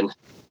weekend, and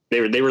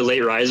they were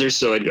late risers.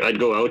 So I'd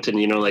go out and,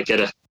 like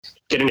get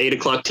an 8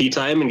 o'clock tee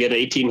time and get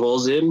 18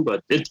 holes in,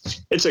 but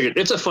it's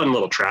a fun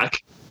little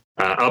track.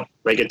 Up,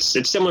 like it's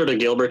similar to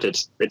Gilbert.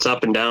 It's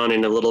up and down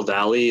in a little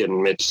valley,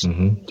 and it's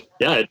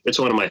it's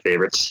one of my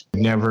favorites. I've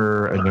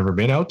never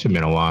been out to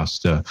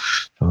Minnewasta.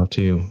 I'll have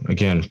to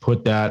again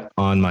put that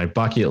on my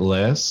bucket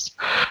list.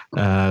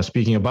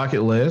 Speaking of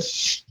bucket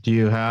lists, do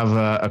you have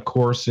a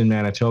course in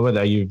Manitoba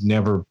that you've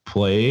never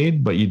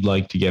played but you'd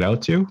like to get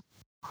out to?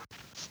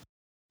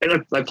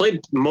 And I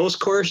played most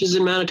courses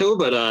in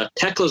Manitoba, but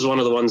Hecla is one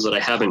of the ones that I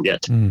haven't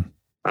yet.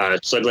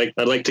 So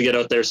I'd like to get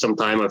out there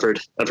sometime. I've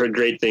heard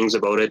great things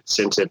about it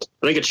since I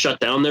think it shut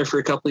down there for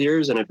a couple of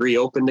years and it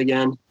reopened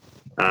again.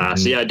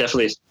 So yeah,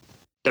 definitely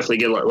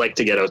like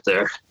to get out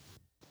there.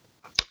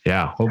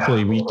 Yeah,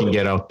 hopefully we can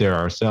get out there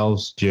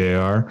ourselves,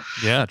 JR.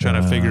 Yeah,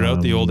 trying to figure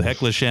out the old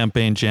Hecla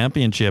Champagne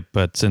Championship,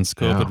 but since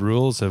COVID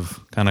rules have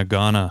kind of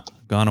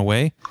gone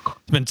away,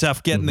 it's been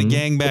tough getting the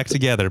gang back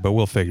together, but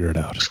we'll figure it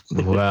out.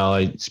 Well,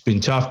 it's been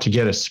tough to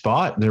get a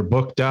spot. They're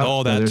booked up.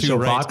 Oh, they're so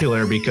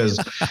popular because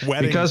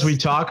we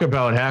talk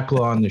about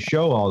Hecla on the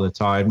show all the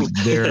time.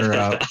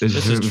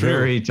 It's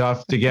very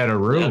tough to get a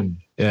room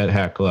at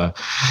Hecla.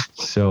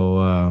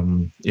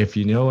 So if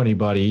you know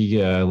anybody,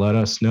 let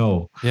us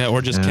know. Yeah,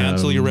 or just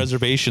cancel your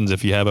reservations.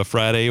 If you have a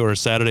Friday or a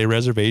Saturday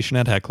reservation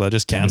at Hecla,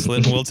 just cancel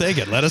it and we'll take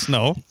it. Let us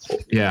know.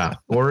 Yeah,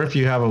 or if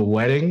you have a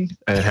wedding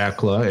at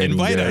Hecla and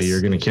invite us.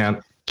 You're going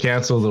to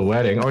cancel the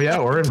wedding. Oh yeah,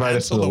 or invite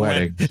us to the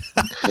wedding.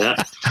 Yeah.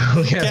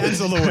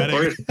 Cancel the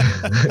wedding.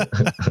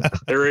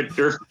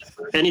 Or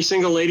any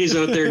single ladies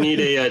out there need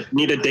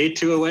a date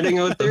to a wedding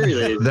out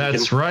there?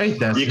 That's right.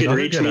 You can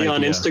reach me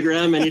on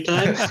Instagram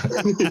anytime.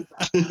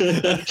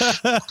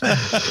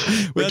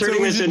 We're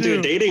turning this into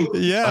a dating.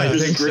 Yeah,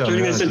 we're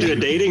turning this into a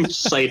dating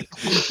site.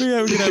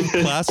 Yeah, we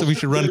can have we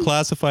should run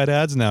classified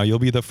ads now. You'll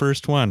be the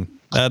first one.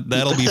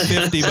 That'll be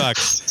 $50.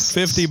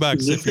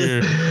 $50 if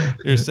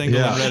you're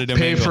single and ready to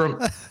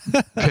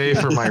pay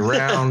for my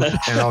round,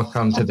 and I'll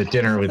come to the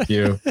dinner with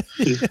you.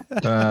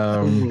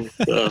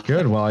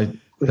 Good. Well,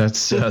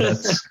 that's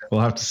we'll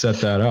have to set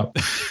that up.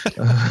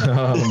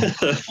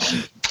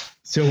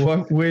 So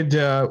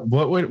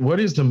what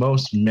is the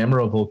most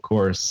memorable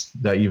course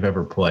that you've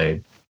ever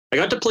played? I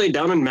got to play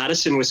down in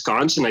Madison,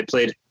 Wisconsin. I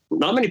played.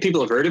 Not many people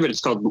have heard of it.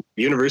 It's called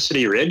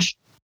University Ridge.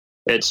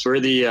 It's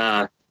where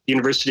the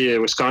University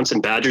of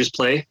Wisconsin Badgers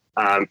play.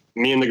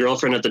 Me and the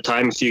girlfriend at the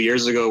time, a few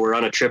years ago, were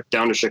on a trip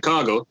down to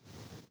Chicago,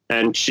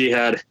 and she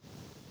had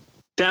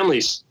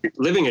families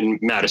living in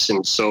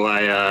Madison.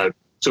 So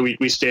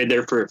we stayed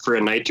there for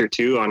a night or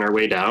two on our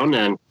way down,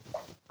 and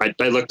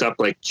I looked up,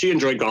 like, she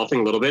enjoyed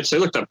golfing a little bit, so I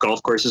looked up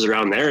golf courses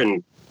around there,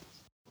 and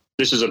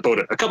this was about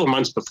a couple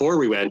months before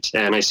we went,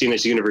 and I seen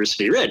this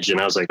University Ridge,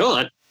 and I was like, oh,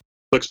 that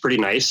looks pretty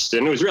nice,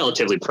 and it was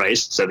relatively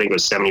priced, so I think it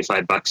was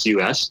 $75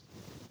 US.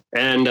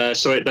 And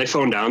so I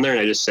phoned down there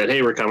and I just said,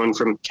 hey, we're coming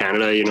from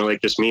Canada,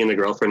 like just me and the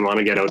girlfriend want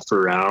to get out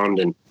for a round,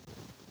 and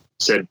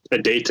said a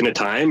date and a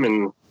time.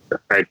 And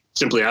I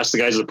simply asked the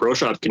guys at the pro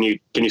shop, can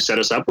you set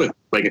us up with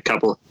like a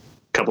couple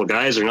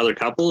guys or another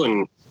couple?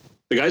 And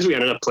the guys we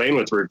ended up playing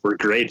with were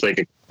great,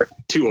 like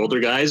two older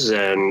guys.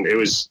 And it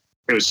was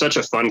such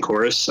a fun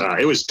course.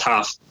 It was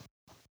tough.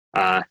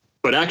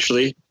 But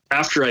actually,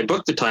 after I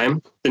booked the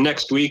time, the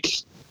next week,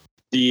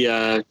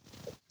 the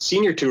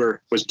senior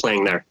tour was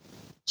playing there.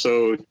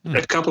 So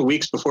a couple of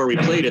weeks before we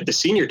played it, the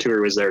senior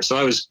tour was there. So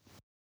I was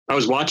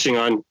watching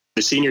on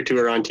the senior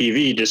tour on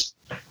TV, just,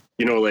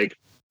 like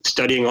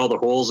studying all the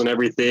holes and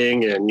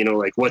everything, and,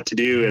 like what to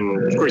do.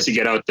 And of course you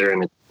get out there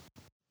and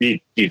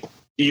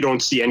you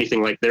don't see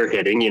anything like they're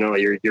hitting,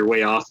 you're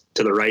way off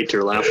to the right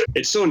or left.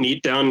 It's so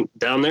neat down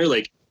there.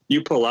 Like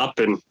you pull up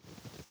and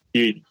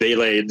they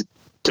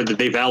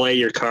valet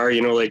your car,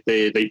 like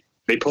they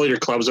pull your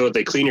clubs out,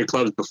 they clean your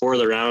clubs before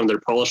the round, they're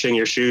polishing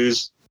your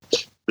shoes.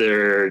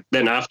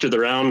 Then after the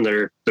round,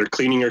 they're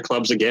cleaning your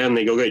clubs again.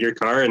 They go get your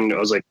car, and I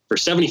was like, for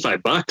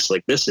 $75,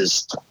 like this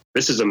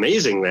is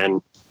amazing.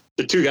 Then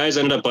the two guys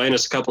ended up buying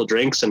us a couple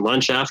drinks and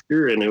lunch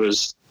after, and it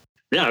was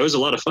a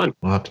lot of fun.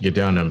 We'll have to get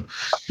down to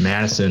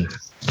Madison.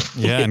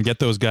 Yeah, and get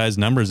those guys'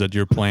 numbers that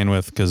you're playing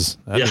with, because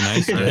that'd be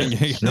nice.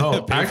 Right?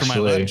 No,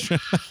 actually,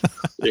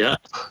 yeah,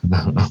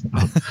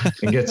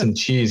 and get some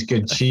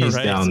good cheese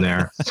down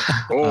there.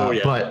 Oh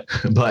yeah, but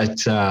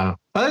that's a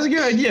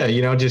good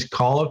idea. Just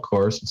call a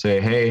course and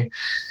say, hey,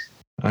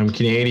 I'm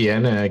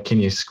Canadian. Can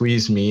you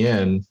squeeze me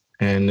in?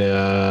 And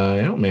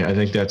I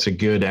think that's a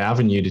good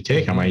avenue to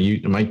take. I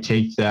might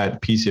take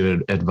that piece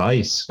of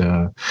advice.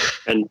 And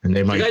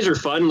they might. You guys are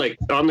fun, like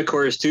on the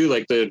course too.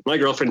 Like my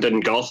girlfriend didn't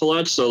golf a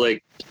lot, so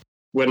like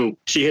when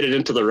she hit it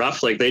into the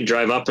rough, like they'd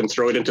drive up and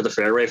throw it into the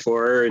fairway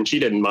for her, and she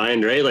didn't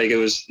mind, right? Like it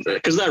was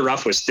because that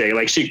rough was thick.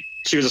 Like she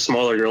was a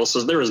smaller girl,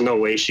 so there was no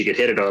way she could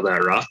hit it out of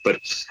that rough.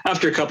 But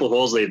after a couple of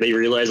holes, they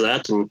realized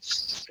that,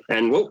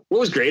 and what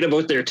was great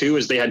about there too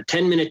is they had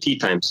 10-minute tee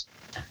times,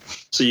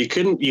 so you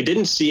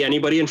didn't see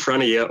anybody in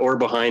front of you or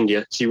behind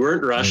you, so you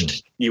weren't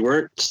rushed, you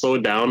weren't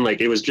slowed down.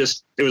 Like it was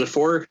a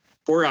 4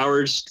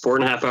 hours,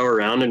 4.5 hour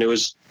round, and it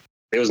was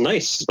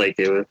nice. Like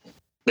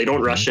they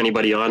don't rush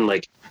anybody on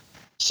like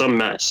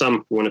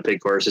some Winnipeg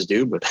courses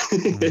do, but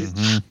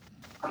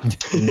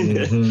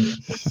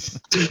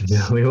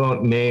we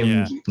won't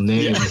name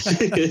names.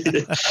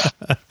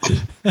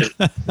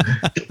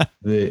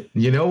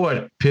 You know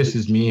what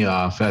pisses me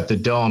off at the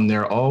Dome?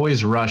 They're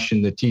always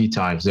rushing the tee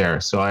times there,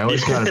 so I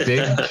always got a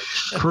big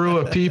crew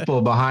of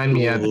people behind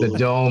me at the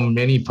Dome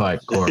mini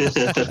putt course.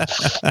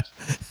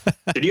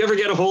 Did you ever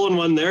get a hole in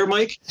one there,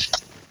 Mike?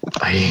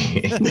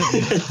 I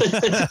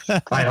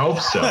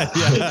hope so. Yeah,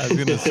 I was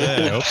gonna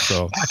say,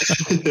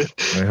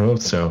 I hope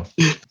so.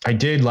 I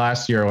did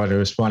last year when it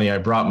was funny. I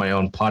brought my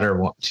own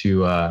putter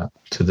to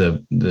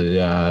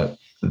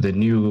the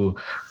new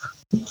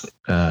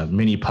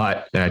mini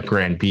putt at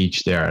Grand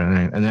Beach there,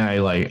 and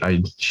then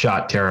I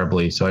shot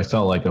terribly, so I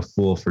felt like a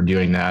fool for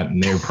doing that,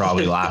 and they were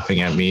probably laughing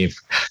at me.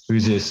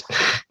 Who's this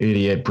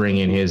idiot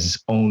bringing his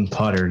own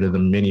putter to the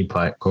mini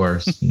putt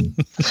course?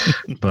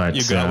 But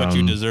you got what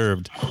you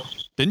deserved.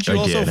 Didn't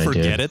you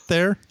forget it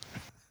there?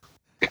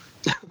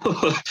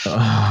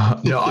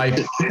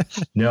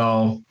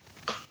 No.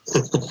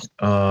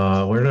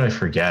 Where did I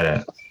forget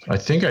it? I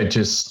think I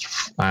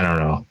don't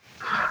know.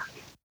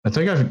 I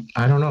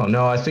don't know.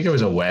 No, I think it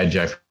was a wedge.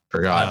 I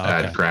forgot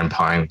at Grand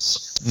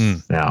Pines.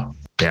 Yeah.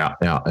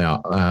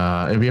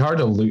 It'd be hard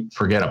to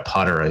forget a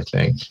putter, I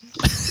think.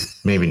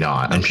 Maybe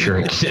not. I'm sure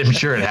it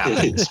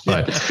happens.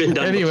 But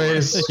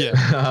anyways,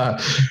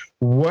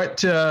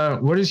 what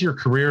is your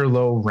career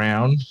low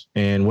round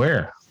and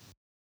where?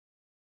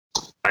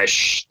 I've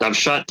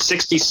shot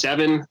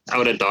 67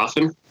 out at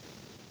Dauphin,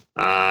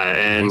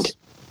 and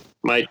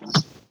my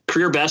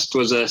career best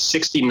was a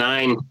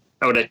 69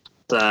 out at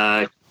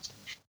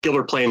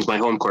Gilbert Plains, my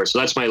home course. So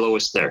that's my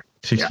lowest there.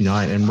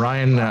 69. Yeah. And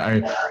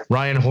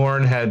Ryan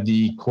Horn had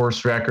the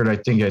course record, I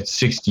think, at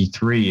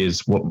 63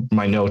 is what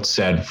my notes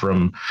said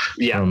from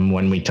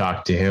when we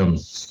talked to him.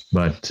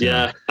 But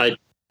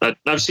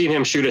I've seen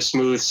him shoot a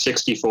smooth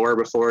 64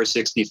 before,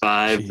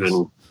 65. Jeez.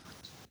 And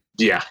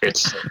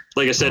it's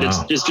like I said,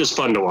 it's just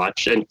fun to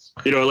watch. And,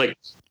 like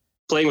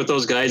playing with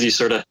those guys, you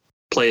sort of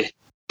play,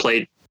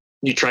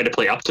 you try to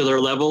play up to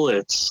their level.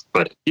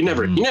 But you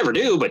never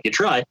do, but you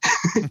try.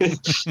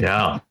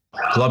 Yeah.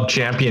 Club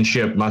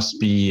championship must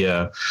be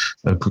a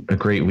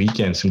great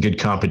weekend. Some good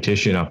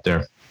competition up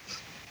there.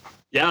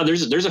 Yeah,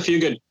 there's a few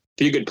good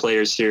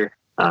players here.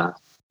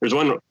 There's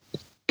one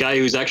guy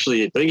who's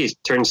actually, I think he's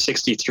turned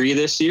 63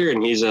 this year,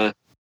 and he's a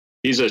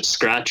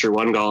scratcher,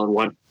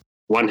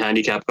 one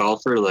handicap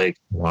golfer. Like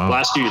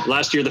last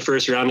year, the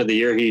first round of the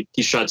year, he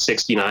shot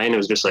 69. It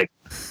was just like.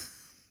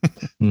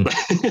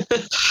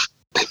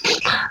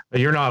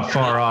 You're not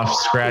far off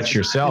scratch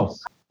yourself.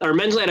 Our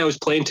men's night, I was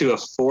playing to a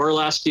 4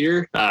 last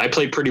year. I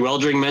played pretty well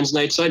during men's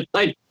night, so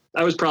I'm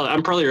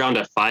probably around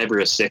a 5 or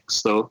a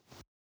 6 though.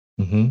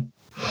 Mm-hmm.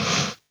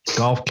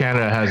 Golf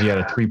Canada has you at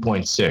a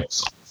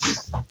 3.6.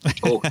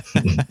 Oh,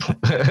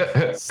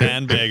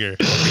 sandbagger!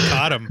 We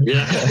caught him.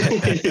 Yeah.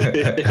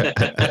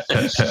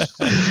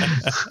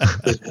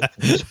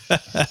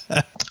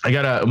 I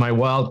got my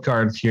wild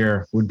card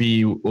here. Would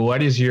be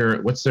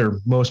what's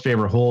their most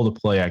favorite hole to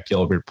play at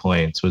Gilbert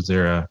Plains? Was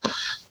there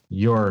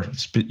your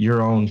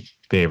own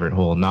favorite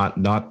hole,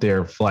 not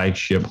their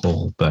flagship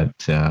hole, but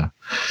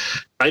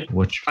I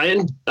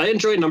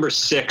enjoyed number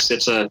 6.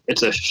 It's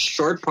a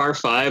short par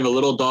 5, a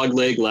little dog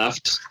leg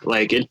left.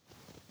 Like it,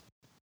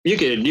 you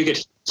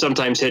could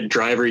sometimes hit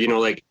driver,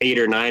 like 8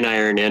 or 9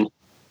 iron in,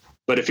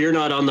 but if you're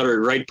not on the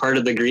right part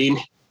of the green,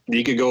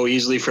 you could go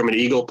easily from an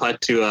eagle putt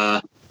to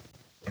a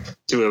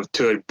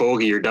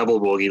bogey or double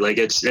bogey. Like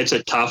it's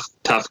a tough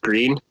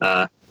green.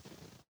 Like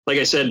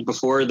I said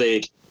before,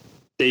 they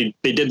did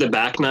the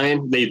back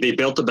nine. They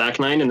built the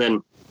back nine, and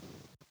then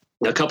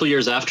a couple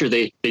years after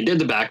they did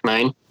the back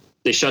nine,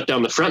 they shut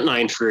down the front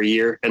nine for a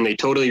year, and they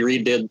totally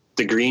redid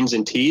the greens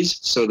and tees.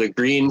 So the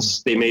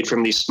greens they made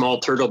from these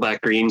small turtleback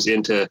greens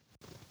into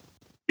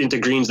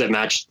greens that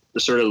match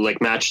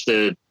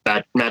the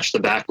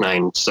back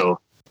nine. So,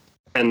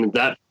 and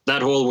that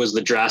hole was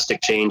the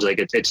drastic change. Like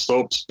it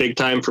slopes big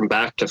time from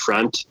back to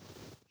front,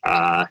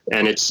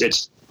 and it's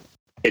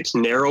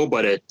narrow,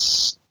 but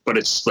it's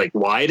like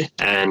wide,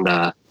 and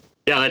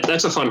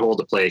that's a fun hole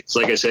to play. It's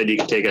like I said, you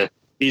can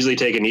easily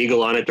take an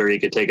eagle on it, or you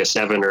could take a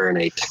 7 or an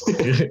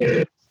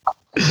 8.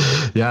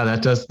 Yeah,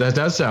 that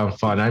does sound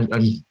fun.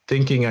 I'm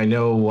thinking I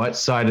know what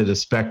side of the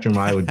spectrum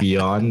I would be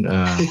on.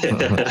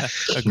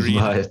 Agreed.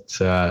 But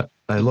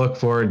I look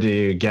forward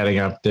to getting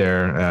up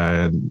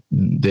there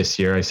this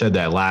year. I said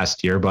that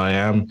last year, but I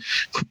am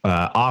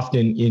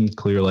often in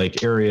Clear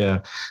Lake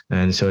area,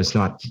 and so it's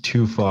not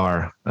too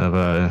far of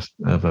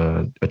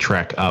a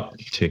trek up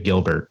to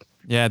Gilbert.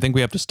 Yeah, I think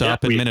we have to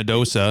stop Yeah, in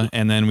Minnedosa,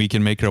 and then we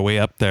can make our way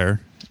up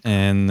there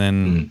and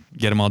then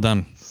get them all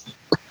done.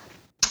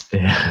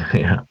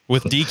 Yeah.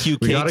 With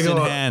DQ We gotta cakes in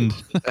go- hand.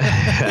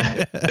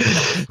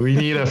 We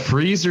need a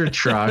freezer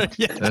truck,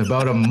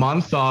 about a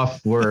month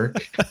off work.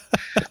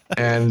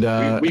 And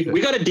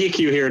we got a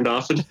DQ here in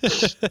Dauphin.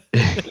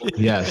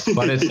 yes,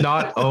 but it's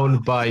not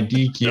owned by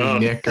DQ No.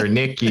 Nick or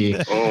Nikki.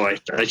 Oh,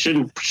 I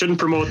shouldn't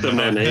promote them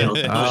then. Eh?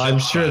 I'm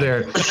sure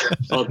they're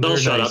They'll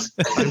shut nice.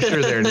 up. I'm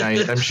sure they're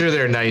nice. I'm sure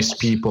they're nice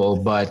people,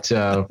 but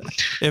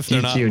If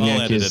they're not, DQ I'll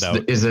Nick edit it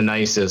out. is the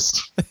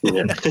nicest.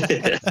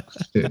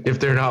 If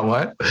they're not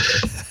what?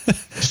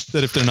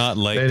 That if they're not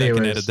liked, I can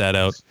Anyways. edit that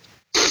out.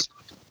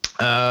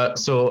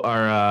 So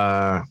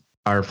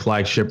our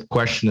flagship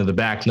question of the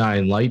back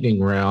nine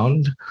lightning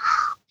round: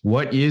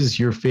 what is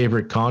your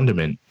favorite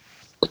condiment?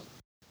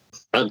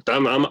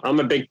 I'm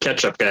a big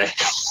ketchup guy.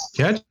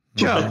 Ketchup.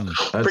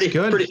 That's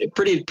good.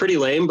 Pretty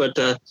lame. But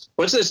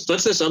what's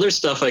this other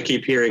stuff I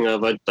keep hearing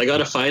of? I got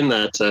to find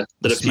that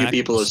a few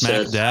people have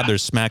Smack said. Dab.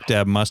 There's Smack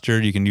Dab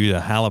mustard. You can use a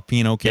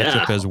jalapeno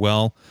ketchup as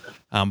well.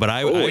 But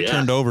I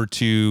turned over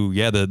to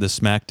the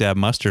Smack Dab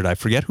mustard. I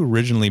forget who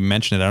originally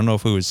mentioned it. I don't know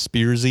if it was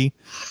Spearsy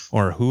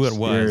or who it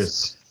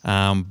was.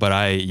 But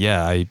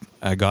I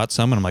got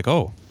some and I'm like,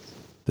 oh,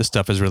 this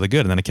stuff is really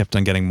good. And then I kept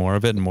on getting more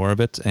of it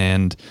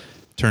and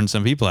turned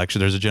some people.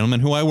 Actually, there's a gentleman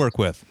who I work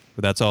with.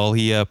 But that's all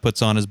he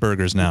puts on his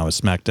burgers now is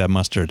Smack Dab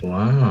mustard.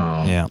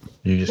 Wow. Yeah.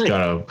 You just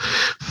got a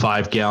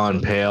 5-gallon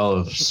pail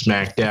of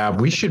Smack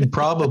Dab. We should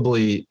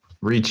probably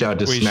reach out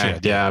to Smack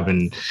Dab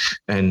and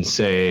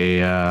say,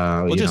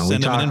 we'll just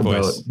send them an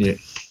invoice.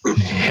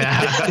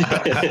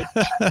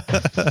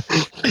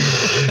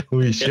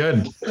 We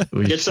should.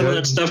 Get some of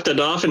that stuff to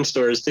Dauphin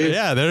stores too.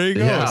 Yeah, there you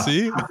go. Yeah.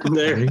 See?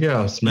 There you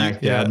go,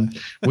 Smack Dab.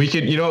 We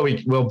could,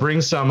 we'll bring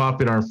some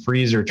up in our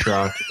freezer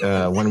truck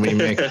when we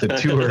make the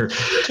tour,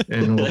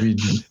 and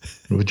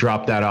we'll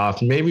drop that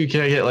off. Maybe we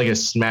can get like a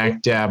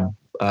Smack Dab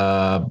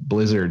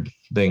blizzard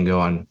thing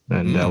going,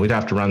 and we'd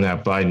have to run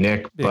that by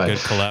Nick. Be a but good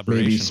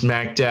collaboration. maybe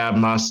Smack Dab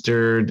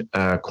mustard,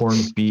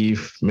 corned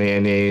beef,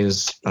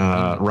 mayonnaise,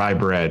 rye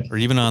bread. Or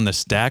even on the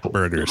stack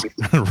burgers.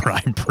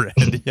 Rye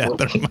bread. Yeah.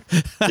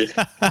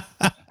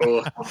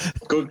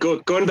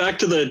 Going back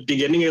to the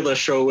beginning of the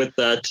show with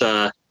that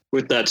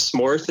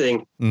s'more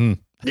thing. Mm.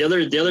 The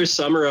other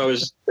summer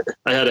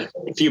I had a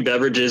few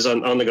beverages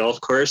on the golf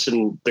course,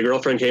 and the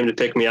girlfriend came to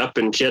pick me up,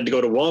 and she had to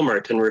go to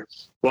Walmart, and we're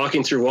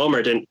walking through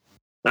Walmart, and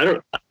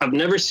I've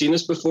never seen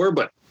this before,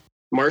 but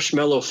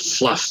marshmallow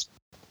fluff.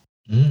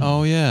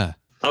 Oh yeah.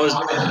 I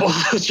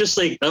was just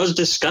like, I was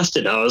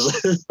disgusted. I was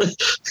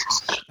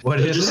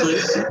What is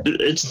it?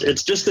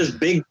 It's just this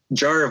big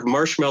jar of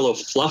marshmallow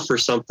fluff or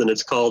something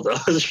it's called. I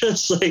was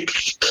just like,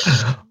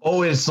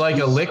 Oh, it's like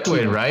a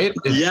liquid, right?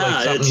 It's Yeah,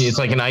 like something, it's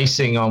like an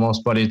icing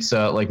almost, but it's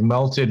like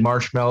melted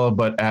marshmallow,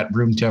 but at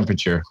room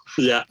temperature.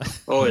 yeah.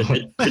 Oh,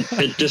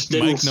 it just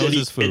didn't Mike knows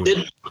his food.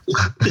 It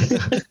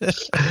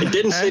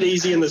didn't sit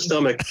easy in the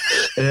stomach.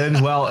 And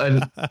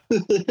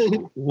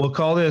we'll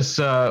call this,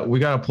 we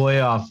got a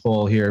playoff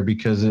poll here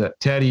because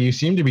Teddy, you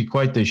seem to be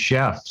quite the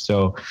chef.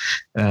 So,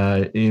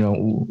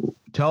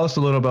 tell us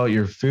a little about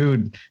your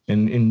food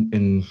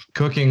in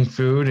cooking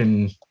food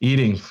and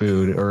eating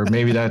food, or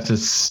maybe that's a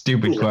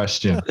stupid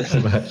question.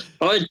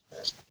 But.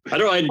 I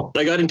don't know.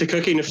 I got into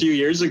cooking a few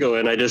years ago,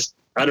 and I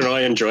don't know.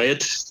 I enjoy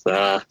it.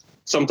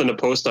 Something to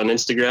post on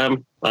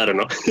Instagram. I don't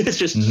know. It's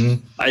just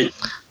I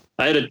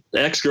had an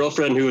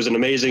ex-girlfriend who was an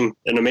amazing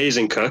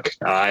cook,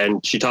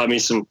 and she taught me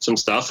some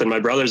stuff. And my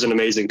brother's an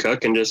amazing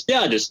cook, and just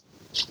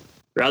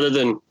rather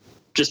than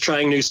just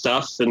trying new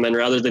stuff, and then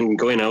rather than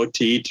going out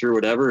to eat or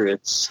whatever,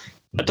 it's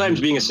at times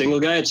being a single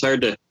guy, it's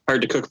hard to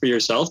cook for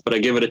yourself. But I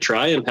give it a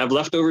try and have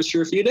leftovers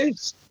for a few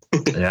days.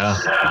 Yeah,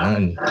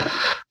 and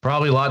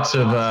probably lots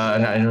of.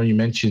 And I know you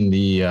mentioned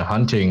the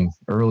hunting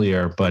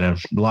earlier, but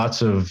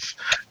lots of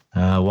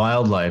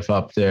wildlife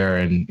up there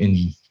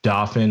in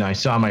Dauphin. I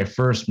saw my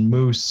first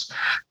moose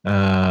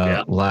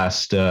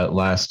last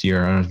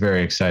year, and I was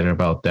very excited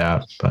about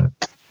that. But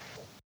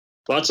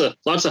lots of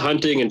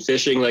hunting and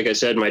fishing. Like I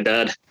said, my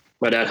dad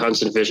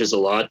hunts and fishes a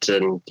lot,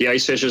 and he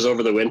ice fishes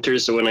over the winter.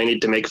 So when I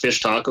need to make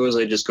fish tacos,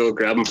 I just go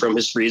grab them from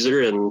his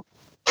freezer and.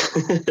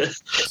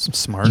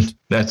 Smart.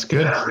 That's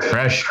good.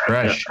 Fresh.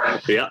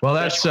 Yeah. Well,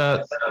 that's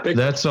all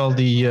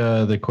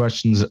the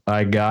questions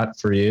I got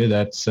for you.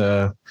 That's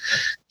the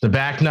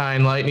back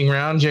nine lightning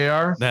round,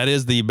 JR. That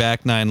is the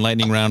back nine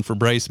lightning round for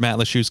Bryce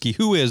Matlashewski,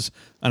 who is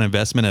an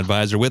investment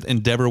advisor with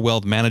Endeavor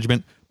Wealth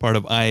Management, part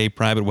of IA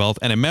Private Wealth,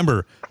 and a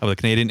member of the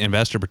Canadian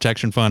Investor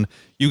Protection Fund.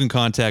 You can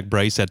contact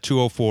Bryce at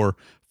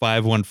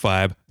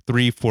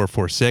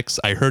 204-515-3446.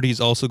 I heard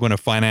he's also going to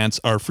finance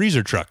our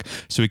freezer truck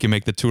so we can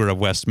make the tour of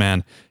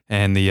Westman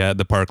and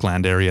the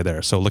Parkland area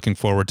there. So looking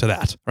forward to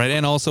that. Right,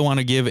 and also want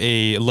to give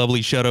a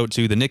lovely shout out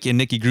to the Nick and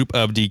Nikki group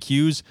of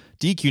DQs,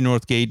 DQ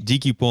Northgate,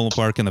 DQ Polo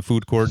Park in the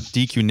food court,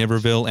 DQ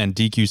Niverville, and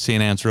DQ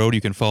St. Anne's Road.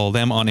 You can follow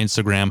them on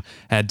Instagram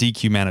at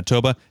DQ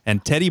Manitoba.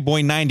 And Teddy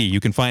Boy 90, you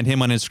can find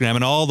him on Instagram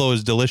and all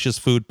those delicious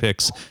food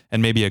pics and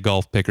maybe a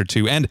golf pic or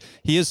two. And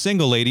he is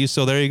single, ladies,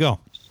 so there you go.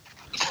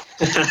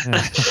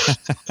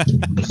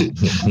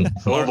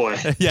 Oh boy.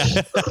 Yeah,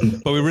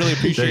 but we really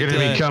appreciate. They're going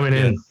to be coming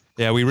in.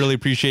 Yeah, we really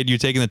appreciate you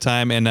taking the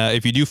time. And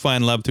if you do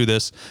find love through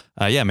this,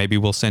 maybe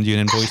we'll send you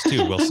an invoice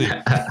too. We'll see.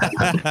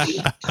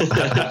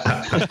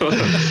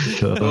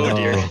 Oh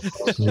dear.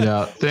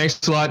 Yeah.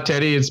 Thanks a lot,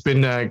 Teddy. It's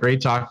been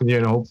great talking to you,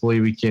 and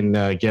hopefully we can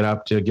get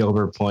up to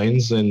Gilbert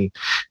Plains and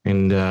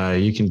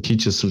you can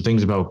teach us some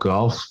things about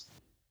golf.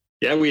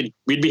 Yeah, we'd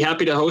be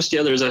happy to host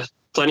you. There's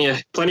plenty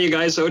of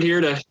guys out here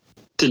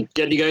to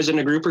get you guys in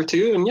a group or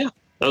two, and yeah,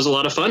 that was a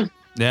lot of fun.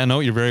 Yeah, no,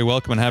 you're very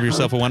welcome, and have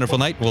yourself a wonderful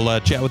night. We'll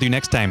chat with you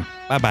next time.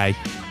 Bye-bye.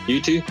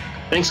 You too.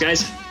 Thanks,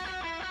 guys.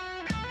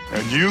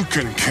 And you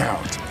can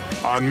count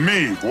on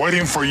me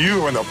waiting for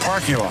you in the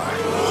parking lot.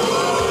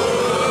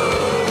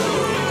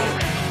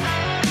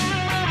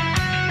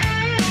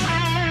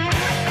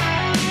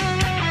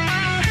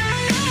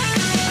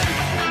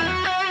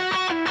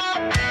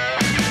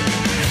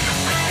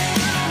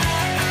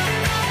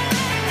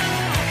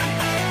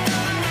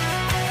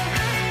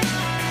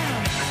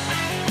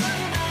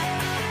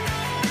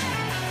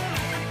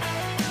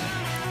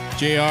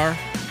 JR,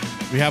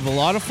 we have a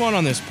lot of fun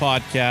on this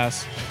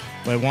podcast,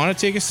 but I want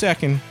to take a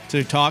second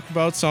to talk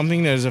about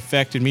something that has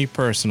affected me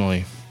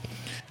personally.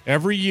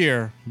 Every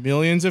year,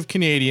 millions of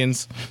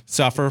Canadians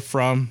suffer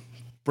from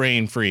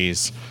brain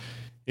freeze.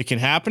 It can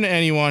happen to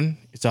anyone.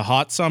 It's a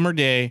hot summer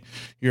day.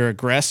 You're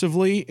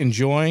aggressively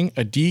enjoying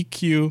a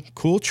DQ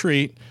cool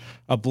treat,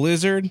 a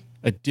Blizzard,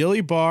 a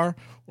dilly bar,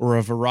 or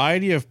a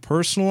variety of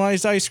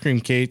personalized ice cream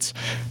cakes,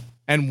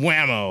 and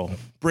whammo,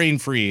 brain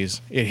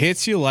freeze. It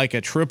hits you like a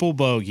triple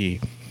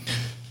bogey.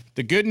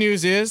 The good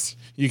news is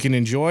you can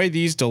enjoy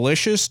these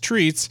delicious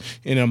treats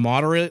in a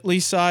moderately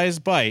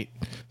sized bite.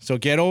 So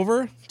get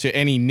over to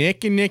any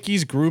Nick and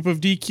Nikki's group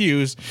of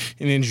DQs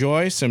and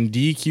enjoy some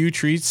DQ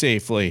treats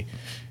safely.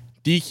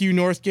 DQ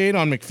Northgate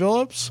on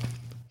McPhillips,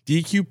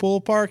 DQ Polo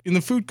Park in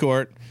the food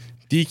court,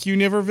 DQ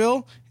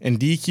Niverville, and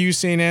DQ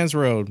St. Anne's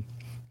Road.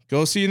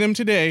 Go see them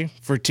today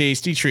for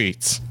tasty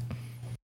treats.